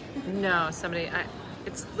 No,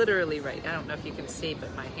 it's literally right. I don't know if you can see,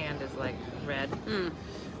 but my hand is like red.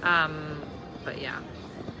 But yeah.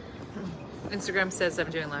 Instagram says I'm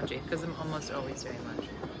doing laundry because I'm almost always doing laundry.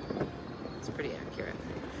 It's pretty accurate.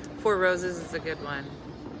 Four Roses is a good one.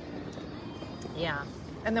 Yeah.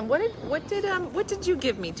 And then what did you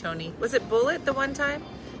give me, Tony? Was it Bullet the one time?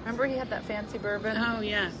 Remember he had that fancy bourbon? Oh,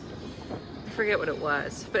 yeah. I forget what it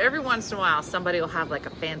was. But every once in a while somebody will have like a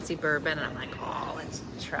fancy bourbon and I'm like, oh, let's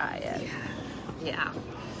try it. Yeah.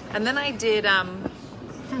 And then I did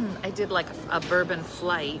like a bourbon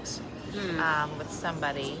flight with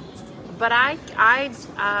somebody. But I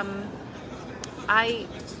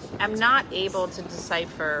am not able to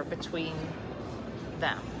decipher between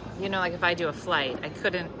them. You know, like if I do a flight, I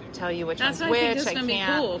couldn't tell you which That's one's why I think which. this is going to be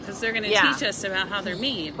cool, because they're going to teach us about how they're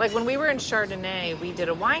made. Like when we were in Chardonnay, we did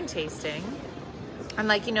a wine tasting. And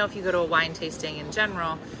like, you know, if you go to a wine tasting in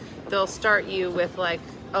general, they'll start you with like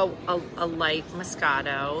a light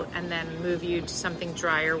Moscato and then move you to something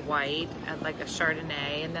drier white, like a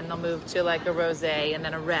Chardonnay, and then they'll move to like a rosé and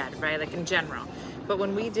then a red, right? Like in general. But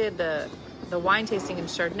when we did the wine tasting in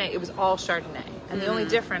Chardonnay, it was all Chardonnay. And the only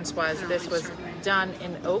difference was this was done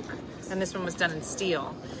in oak and this one was done in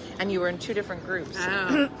steel. And you were in two different groups.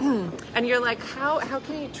 Oh. And you're like, how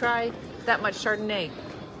can you try that much Chardonnay?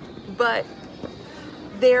 But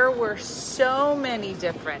there were so many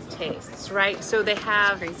different tastes, right? So they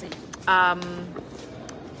have Crazy.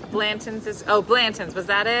 Blanton's Blanton's, was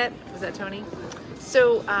that it? Was that Tony?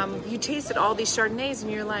 So you tasted all these Chardonnays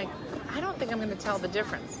and you're like, I don't think I'm going to tell the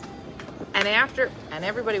difference. And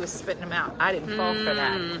everybody was spitting them out. I didn't fall for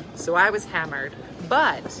that. So I was hammered.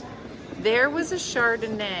 But there was a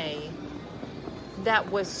Chardonnay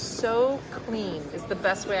that was so clean is the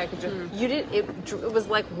best way I could drink. You did it was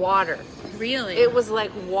like water. Really? It was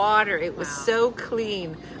like water. It was Wow. so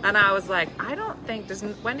clean. And I was like, I don't think, does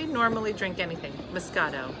Wendy normally drink anything?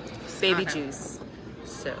 Moscato, baby Moscato. juice.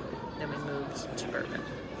 So then we moved to bourbon.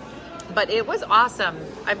 But it was awesome.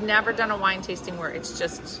 I've never done a wine tasting where it's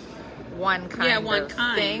just one kind one of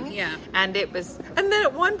kind, thing. yeah. And it was, and then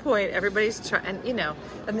at one point, everybody's trying, and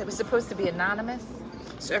and it was supposed to be anonymous.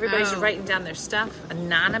 So everybody's Oh. writing down their stuff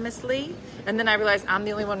anonymously. And then I realized I'm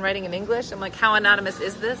the only one writing in English. I'm like, how anonymous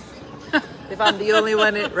is this? If I'm the only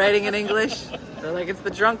one writing in English, they're like, it's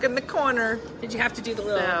the drunk in the corner. Did you have to do the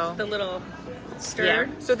little stir?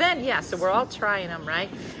 Yeah. So then, so we're all trying them, right?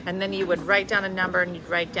 And then you would write down a number and you'd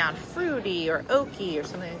write down fruity or oaky or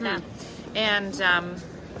something like that. And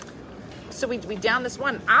so we down this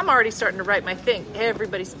one. I'm already starting to write my thing.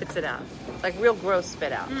 Everybody spits it out. Like real gross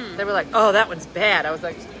spit out. They were like, oh, that one's bad. I was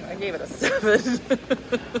like, I gave it a 7.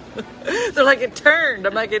 They're like, it turned.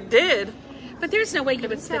 I'm like, it did. But there's no way you would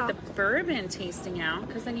Couldn't spit tell. the bourbon tasting out,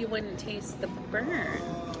 because then you wouldn't taste the burn.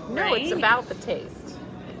 No, right? it's about the taste.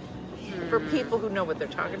 For people who know what they're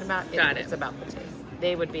talking about, Got it. it's about the taste.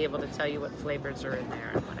 They would be able to tell you what flavors are in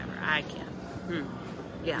there and whatever. I can't.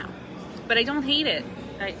 Yeah. But I don't hate it.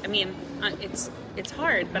 I mean, it's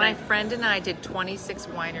hard. But My friend and I did 26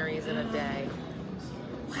 wineries in a day.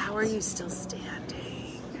 How are you still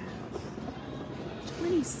standing?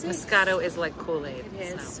 26. Moscato is like Kool-Aid. It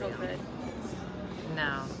is It's so not real. good.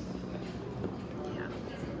 No. Yeah.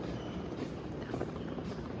 No.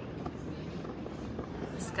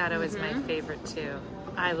 Moscato is my favorite too.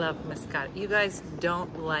 I love Moscato. You guys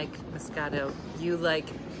don't like Moscato. You like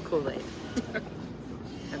Kool-Aid.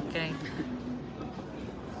 Okay?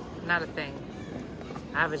 Not a thing.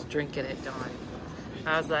 I was drinking it, Dawn.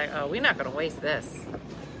 I was like, oh, we're not going to waste this.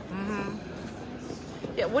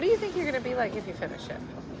 Yeah, what do you think you're going to be like if you finish it?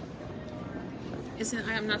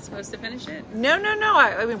 I'm not supposed to finish it? No.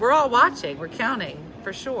 I mean, we're all watching. We're counting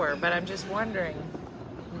for sure. But I'm just wondering,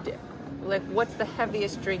 like, what's the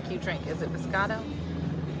heaviest drink you drink? Is it Moscato?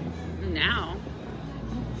 Now.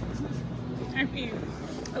 I mean,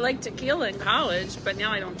 I liked tequila in college, but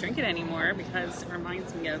now I don't drink it anymore because it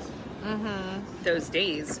reminds me of those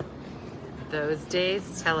days. Those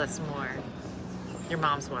days. Tell us more. Your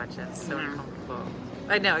mom's watching. It's so Yeah. uncomfortable.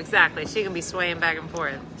 I know exactly. She can be swaying back and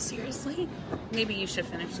forth. Seriously? Maybe you should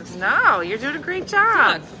finish this. No, you're doing a great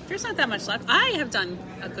job. Look, there's not that much left. I have done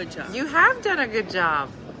a good job. You have done a good job.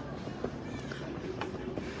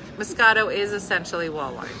 Moscato is essentially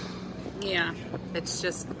wall wine. Yeah. It's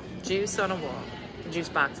just juice on a wall, a juice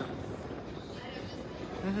box on.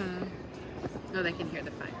 Oh, they can hear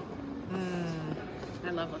the fire. I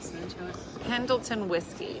love listening to it. Pendleton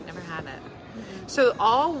whiskey. Never had it. So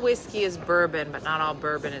all whiskey is bourbon, but not all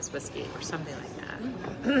bourbon is whiskey, or something like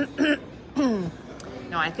that.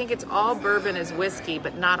 No, I think it's all bourbon is whiskey,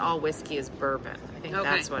 but not all whiskey is bourbon. I think Okay.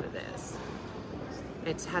 that's what it is.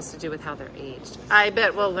 It has to do with how they're aged. I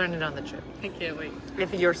bet we'll learn it on the trip I can't wait.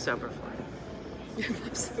 if you're sober for it.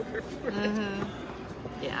 I'm sober for it.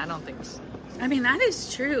 Yeah, I don't think so. I mean, that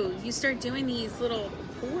is true. You start doing these little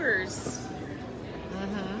pours.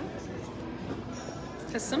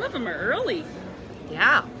 Because some of them are early.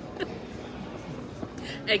 Yeah.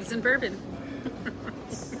 Eggs and bourbon.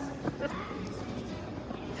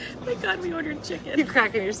 Thank God we ordered chicken. You're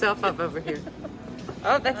cracking yourself up over here.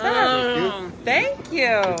 Oh, that's us. Oh, Thank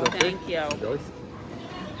you. thank you.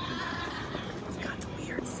 It's got the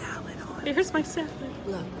weird salad on. Here's my salad.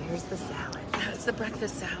 Look, there's the salad. That's the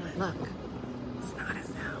breakfast salad. Look, it's not a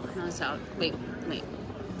salad. No, salad. Wait.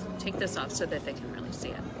 Take this off so that they can really see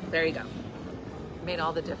it. There you go. Made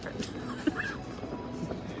all the difference.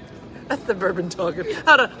 That's the bourbon talking.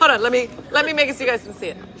 Hold on. Let me make it so you guys can see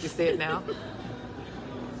it. You see it now?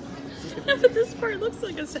 But this part looks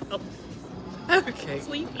like a salad. Okay.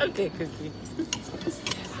 Sleepy. Okay, Cookie.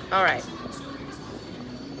 All right.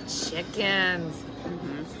 Chickens.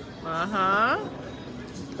 Uh-huh.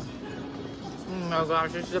 Oh my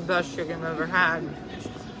gosh, it's the best chicken I've ever had.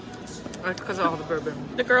 That's because of all the bourbon.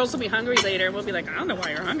 The girls will be hungry later. We'll be like, I don't know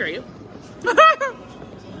why you're hungry.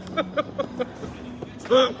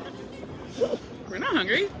 We're not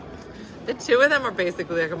hungry. The two of them are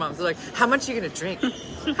basically like our moms. They're like, how much are you going to drink?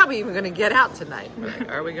 How are we even going to get out tonight? We're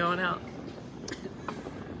like, are we going out?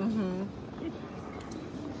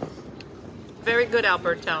 Very good,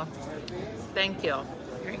 Alberto. Thank you.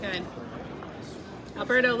 Very good.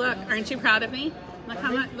 Alberto, look, aren't you proud of me? Look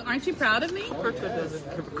how much. Aren't you proud of me? Alberto doesn't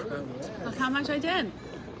give a crap. Look how much I did.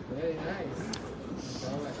 Very nice.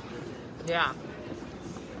 Yeah.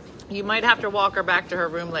 You might have to walk her back to her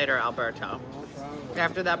room later, Alberto. No problem.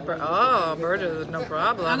 After that, burgers is no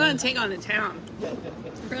problem. I'm gonna take on the town.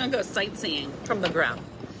 We're gonna go sightseeing. From the ground.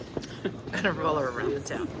 And a roller around the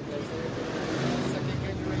town.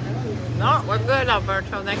 No, we're good,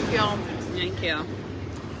 Alberto. Thank you. Thank you.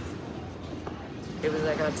 It was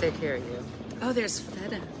like, I'll take care of you. Oh, there's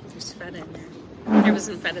feta. There's feta in there. There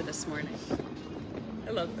wasn't feta this morning.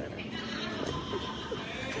 I love feta.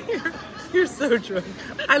 You're so drunk.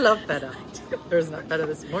 I love feta. There was not feta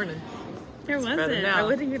this morning. There It's feta wasn't. now. I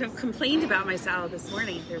wouldn't even have complained about my salad this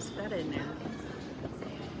morning if there's feta in there.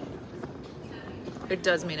 It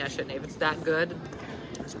does mean I shouldn't. If it's that good,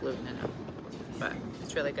 there's gluten in it. But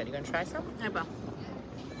it's really good. You gonna try some? I will.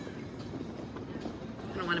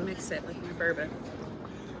 I don't want to mix it with my bourbon.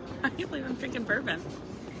 I can't believe I'm drinking bourbon.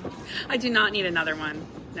 I do not need another one.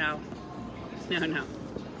 No. No, no.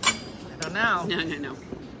 I don't know. No, no, no.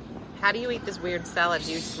 How do you eat this weird salad?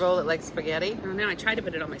 Do you just roll it like spaghetti? I don't know. I tried to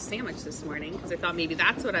put it on my sandwich this morning because I thought maybe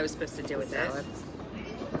that's what I was supposed to do with Salad. it.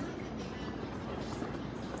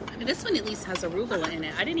 And this one at least has arugula in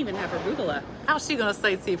it. I didn't even have arugula. How's she gonna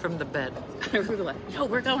sightsee from the bed? Arugula. No,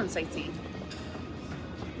 we're going sightseeing.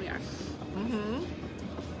 We are.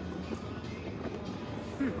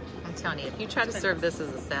 I'm telling you, if you try to serve this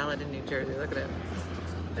as a salad in New Jersey, look at it.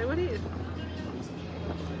 Hey, what do you?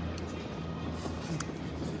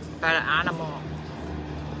 Feta animal.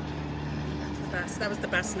 Best. That was the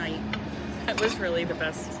best night. That was really the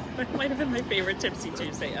best. That might have been my favorite Tipsy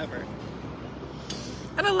Tuesday ever.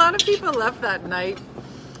 And a lot of people left that night.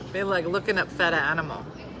 They like looking up feta animal.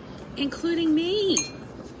 Including me.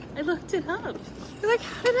 I looked it up. They're like,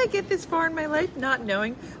 how did I get this far in my life not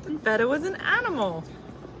knowing that feta was an animal?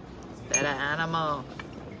 Feta animal.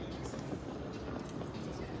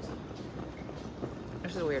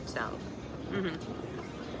 This is a weird salad. Mm-hmm.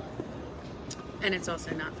 And it's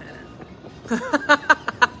also not feta.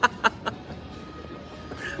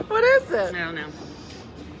 What is I it? don't know.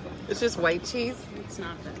 It's just white cheese. It's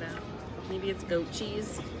not feta. Maybe it's goat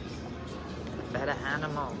cheese. Feta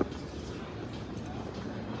animal.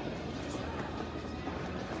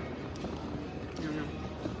 I don't know.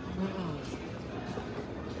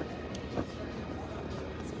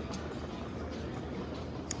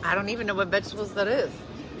 I don't even know what vegetables that is.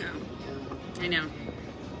 No. I know.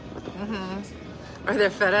 Are there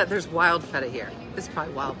feta? There's wild feta here. This is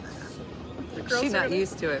probably wild feta. The girls She's are not gonna-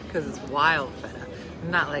 used to it because it's wild feta.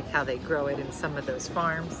 Not like how they grow it in some of those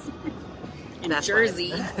farms. In That's why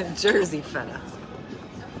Jersey. it's- Jersey feta.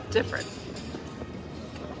 Different.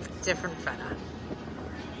 Different feta.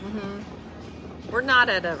 We're not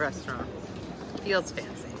at a restaurant. Feels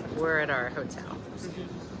fancy. We're at our hotel.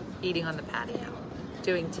 Eating on the patio.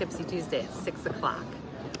 Doing Tipsy Tuesday at 6 o'clock.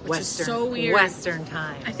 Which is so weird. Western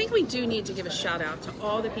time. I think we do need to give a shout out to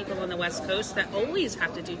all the people on the West Coast that always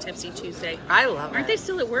have to do Tipsy Tuesday. I love Aren't it. they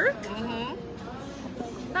still at work?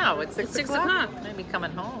 No, it's 6 It's 6 o'clock. o'clock. Maybe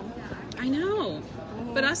coming home. I know.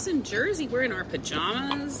 But us in Jersey, we're in our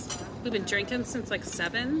pajamas. We've been drinking since like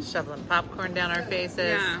 7. Shoveling popcorn down our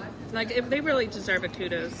faces. Yeah. Like, they really deserve a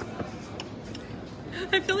kudos.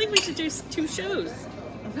 I feel like we should do 2 shows.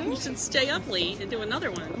 We should stay up late and do another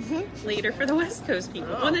one later for the West Coast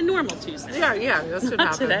people on a normal Tuesday. Yeah, that's what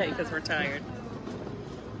Not happened. today because we're tired.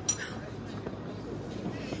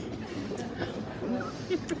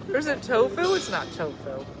 Is it tofu? It's not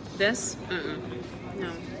tofu. This?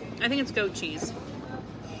 No. I think it's goat cheese.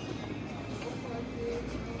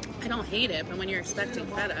 I don't hate it, but when you're expecting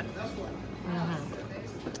feta,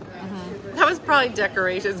 That was probably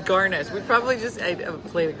decorations, garnish. We probably just ate a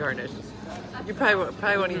plate of garnish. You probably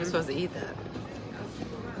weren't even supposed to eat that.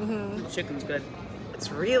 chicken's good.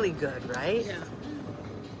 It's really good, right? Yeah.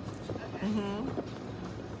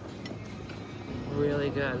 Really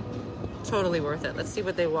good. Totally worth it. Let's see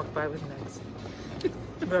what they walk by with next.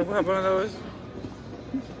 We'll have one of those.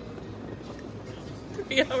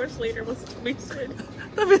 3 hours later, we'll still be sitting.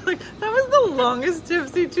 They'll be like, that was the longest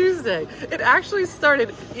Tipsy Tuesday. It actually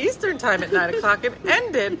started Eastern time at 9 o'clock and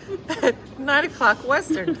ended at 9 o'clock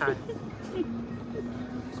Western time.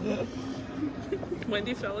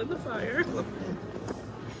 Wendy fell in the fire.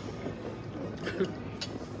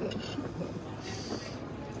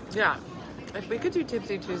 Yeah. If we could do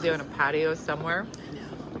Tipsy Tuesday on a patio somewhere I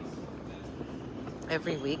know.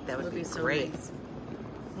 every week, that would be so great. nice.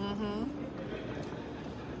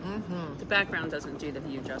 The background doesn't do the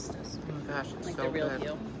view justice. Oh my gosh, it's Like so the real good.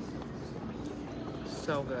 view.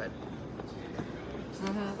 So good.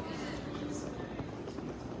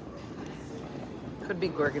 Could be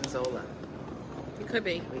gorgonzola. It could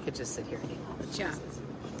be. We could just sit here and eat all the cheeses.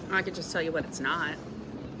 Yeah. Or I could just tell you what it's not.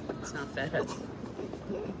 It's not feta.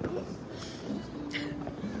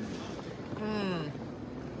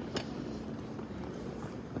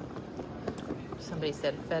 Somebody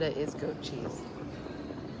said feta is goat cheese.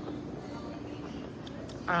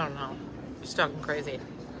 I don't know. Just talking crazy.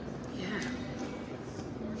 Yeah.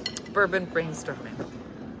 Bourbon brainstorming.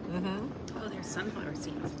 Oh, there's sunflower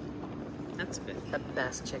seeds. That's good. The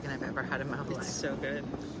best chicken I've ever had in my life. It's so good.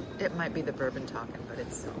 It might be the bourbon talking, but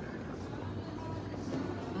it's so good.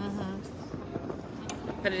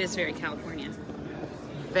 But it is very California.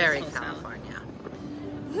 Very This whole California.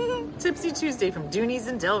 Tipsy Tuesday from Dooney's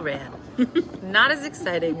and Delran. Not as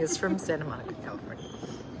exciting as from Santa Monica, California.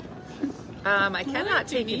 I cannot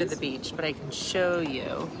take you to the beach, but I can show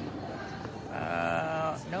you.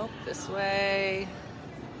 Nope, this way.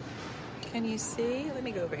 Can you see? Let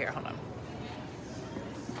me go over here. Hold on.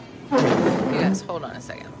 You guys, hold on a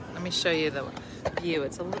second. Let me show you the view.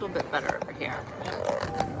 It's a little bit better over here.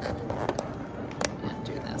 And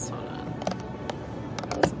do this. Hold on.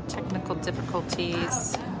 Some technical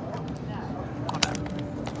difficulties. Hold on.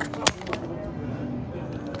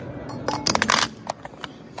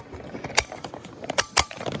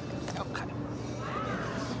 Okay.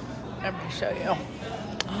 Let me show you.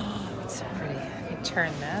 Oh, it's so pretty. Let me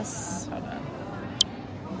turn this. Hold on.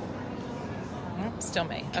 Nope, still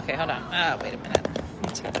me. Okay, hold on. Wait a minute. Let me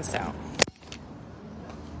check this out.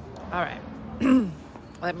 All right.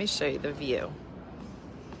 Let me show you the view.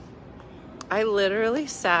 I literally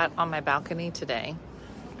sat on my balcony today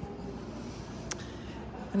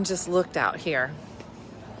and just looked out here.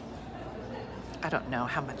 I don't know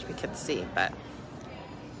how much we can see, but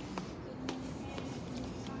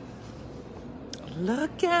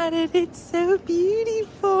look at it. It's so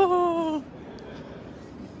beautiful.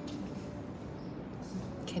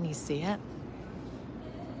 Can you see it?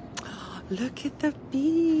 Look at the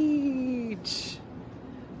beach.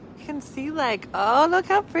 You can see oh, look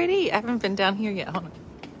how pretty. I haven't been down here yet. Hold on.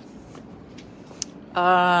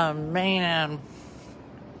 Oh, man.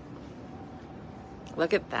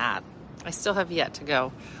 Look at that. I still have yet to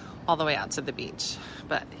go all the way out to the beach.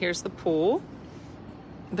 But here's the pool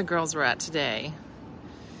the girls were at today.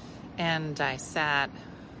 And I sat,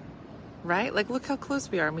 right? Look how close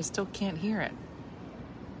we are and we still can't hear it.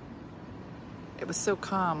 It was so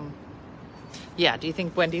calm. Yeah, do you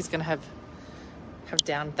think Wendy's going to have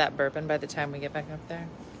downed that bourbon by the time we get back up there?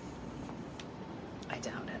 I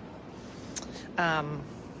doubt it.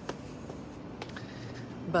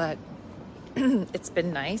 But it's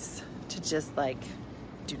been nice to just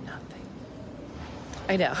do nothing.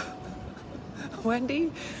 I know.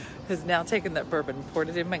 Wendy has now taken that bourbon and poured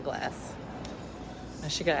it in my glass.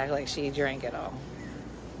 And she could act like she drank it all.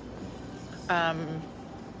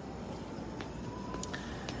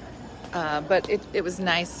 But it was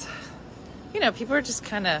nice. People are just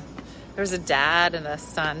there was a dad and a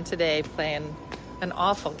son today playing an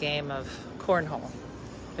awful game of cornhole.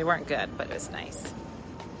 They weren't good, but it was nice.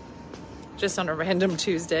 Just on a random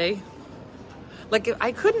Tuesday.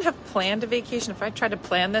 I couldn't have planned a vacation. If I tried to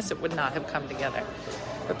plan this, it would not have come together.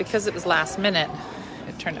 But because it was last minute,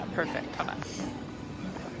 it turned out perfect. Hold on.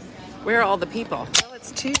 Where are all the people? Well,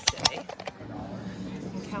 it's Tuesday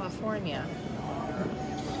in California.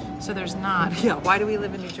 So there's not. Yeah, why do we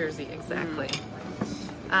live in New Jersey? Exactly.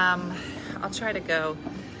 I'll try to go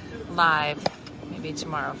live maybe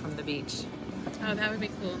tomorrow from the beach. Oh, that would be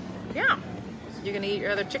cool. Yeah. You gonna eat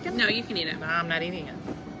your other chicken? No, you can eat it. No, I'm not eating it.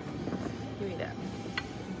 You eat it.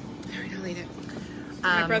 All right, I'll eat it.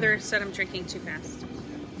 My brother said I'm drinking too fast.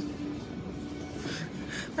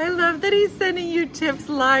 I love that he's sending you tips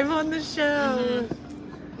live on the show.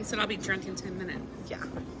 He said I'll be drunk in 10 minutes. Yeah,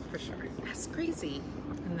 for sure. That's crazy.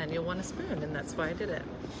 And then you'll want a spoon, and that's why I did it.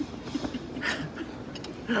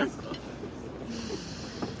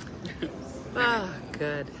 Oh,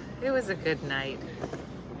 good. It was a good night.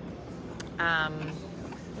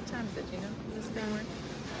 What time is it? Do you know? This thing work?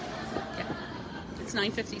 Yeah. It's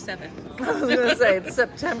 9:57. I was gonna say it's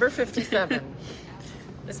September 57.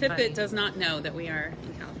 The Fitbit does not know that we are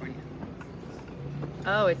in California.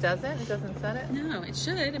 Oh, it doesn't? It doesn't set it? No, it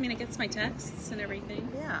should. I mean, it gets my texts and everything.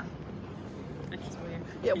 Yeah. That's weird.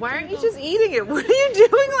 Yeah, why aren't you just eating it? What are you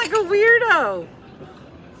doing like a weirdo?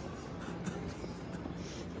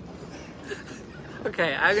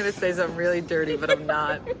 Okay, I'm gonna say something really dirty, but I'm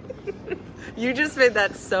not. You just made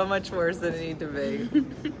that so much worse than it needed to be.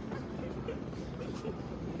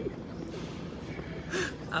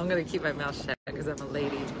 I'm gonna keep my mouth shut because I'm a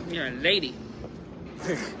lady. You're a lady.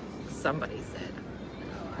 Somebody said.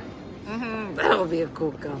 That'll be a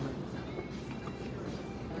cool comment.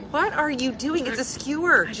 What are you doing? It's a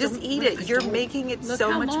skewer. Just eat it. You're making it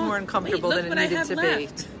so much more uncomfortable than it needed to be.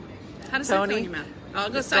 How does that go in Tony, your mouth? I'll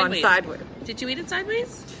go it's gone sideways. sideways. Did you eat it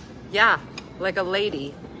sideways? Yeah, like a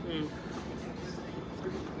lady.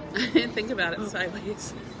 I didn't think about it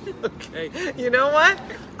sideways. Okay. You know what?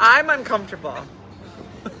 I'm uncomfortable.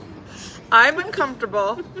 I'm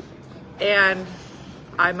uncomfortable, and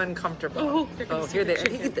I'm uncomfortable. Oh, here Oh, comes here they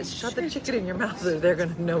chicken. are. Shove the chicken in your mouth, or they're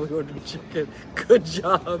gonna know we ordered chicken. Good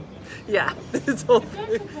job. Yeah, this whole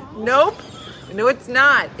thing. Nope. No, it's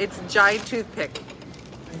not. It's a giant toothpick.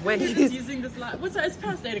 When You're he's just using this line. What's it's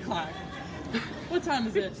past 8 o'clock. What time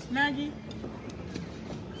is it, Maggie?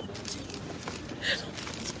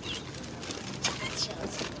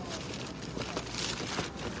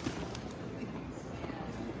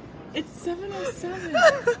 It's 7:07.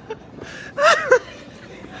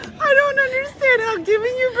 I don't understand how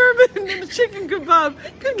giving you bourbon and a chicken kebab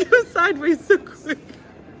could go sideways so quick.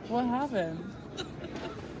 What happened?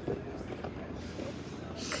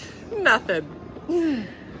 Nothing.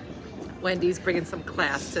 Wendy's bringing some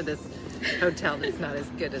class to this hotel that's not as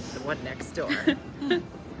good as the one next door.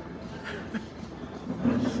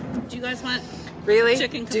 Do you guys want Really?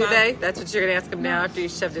 chicken Do kebab? they? That's what you're gonna ask them now after you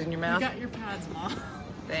shoved it in your You mouth? got your pads, Mom.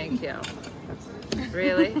 Thank you.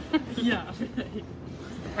 Really? Yeah.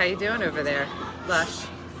 How you doing over there, Lush?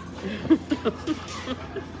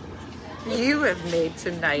 You have made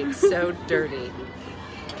tonight so dirty.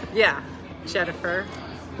 Yeah, Jennifer.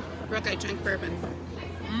 Brooke, I drank bourbon.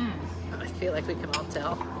 I feel like we can all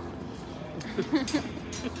tell.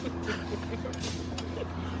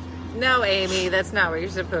 No, Amy, that's not what you're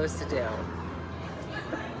supposed to do.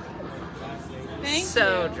 Thank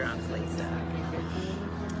So you. drunk, Lisa.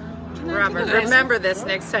 Can I Robert, take a- remember this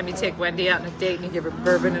next time you take Wendy out on a date and you give her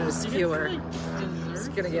bourbon and a skewer. It's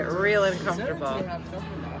gonna get real uncomfortable.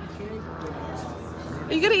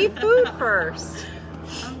 Are you gonna eat food first?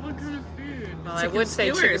 What kind of food? Well, I Chicken would say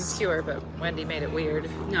chicken skewers. skewer, but Wendy made it weird.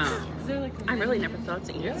 No. Is there like I really never thought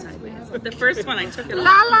to eat it sideways. The first one I took it La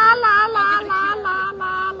off. la la la la la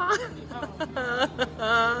la la.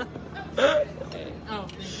 Oh,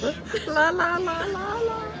 thank you. La la la la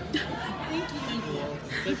la.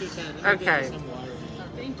 Okay.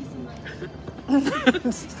 Thank you so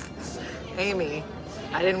much. Amy,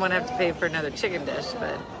 I didn't want to have to pay for another chicken dish,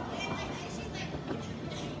 but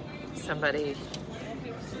somebody.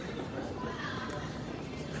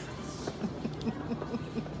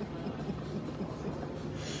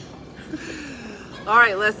 All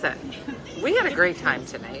right, listen. We had a great time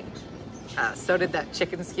tonight. So did that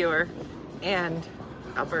chicken skewer, and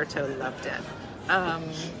Alberto loved it.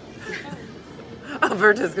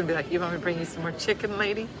 Alberto's gonna be like, "You want me to bring you some more chicken,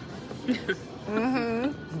 lady?"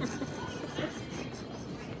 Mm-hmm.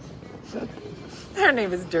 Her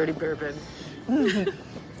name is Dirty Bourbon.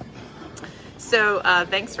 So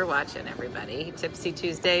thanks for watching, everybody. Tipsy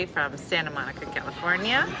Tuesday from Santa Monica,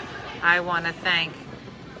 California. I want to thank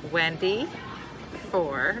Wendy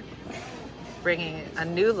for bringing a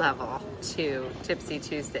new level to Tipsy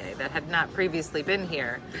Tuesday that had not previously been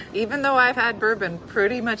here, even though I've had bourbon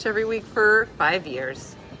pretty much every week for 5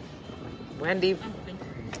 years. Wendy,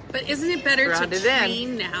 But isn't it better Brought to it in.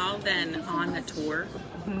 train now than on the tour?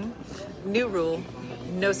 new rule,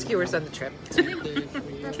 no skewers on the trip.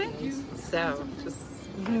 So, just,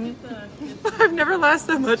 I've never laughed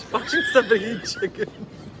so much watching somebody eat chicken.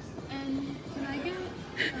 And can I get,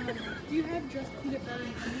 do you have just peanut butter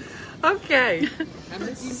and honey? Okay.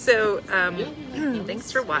 So,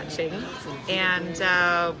 thanks for watching. And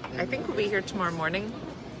I think we'll be here tomorrow morning.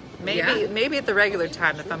 Maybe at the regular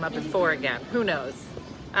time if I'm up at 4 again. Who knows?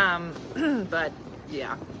 But,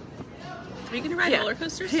 yeah. Are you going to ride roller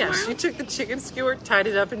coasters Yeah, tomorrow? she took the chicken skewer, tied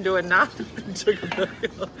it up into a knot, and took it back.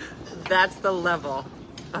 That's the level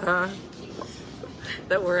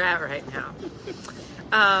that we're at right now.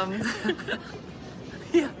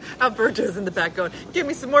 Yeah, Alberto's in the back going, "Give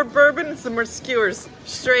me some more bourbon and some more skewers,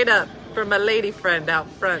 straight up from my lady friend out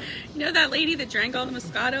front." You know that lady that drank all the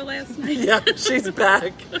Moscato last night? Yeah, she's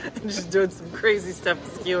back and she's doing some crazy stuff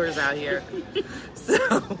with skewers out here.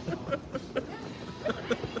 So.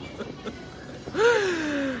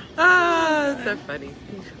 It's so funny.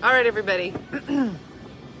 All right, everybody.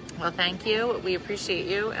 Well, thank you. We appreciate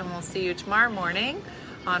you, and we'll see you tomorrow morning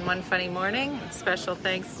on One Funny Morning. Special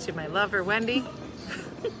thanks to my lover, Wendy,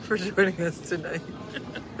 for joining us tonight.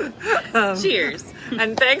 Cheers.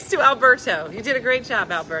 And thanks to Alberto. You did a great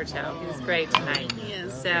job, Alberto. He was great tonight. He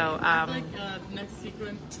is. So, Next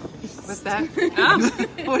sequence. what's that?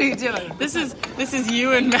 What are you doing? This is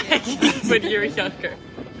you and Maggie, but you're younger.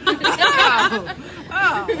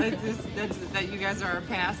 That's that you guys are our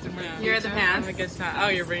past and we're You're the past. Having a good time. Oh,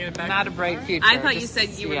 you're bringing it back. not a bright future. I thought you just- said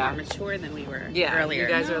you were yeah. more mature than we were Yeah, earlier. you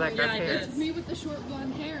guys are like Yeah, our I did. parents. It's me with the short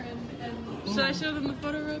blonde hair and Should I show them the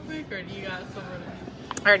photo real quick, or do you got someone?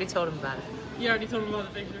 I already told him about it. You already told them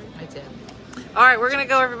about the picture. I did. All right, we're gonna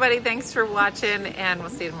go, everybody. Thanks for watching, and we'll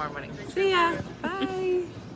see you tomorrow morning. See ya. Bye.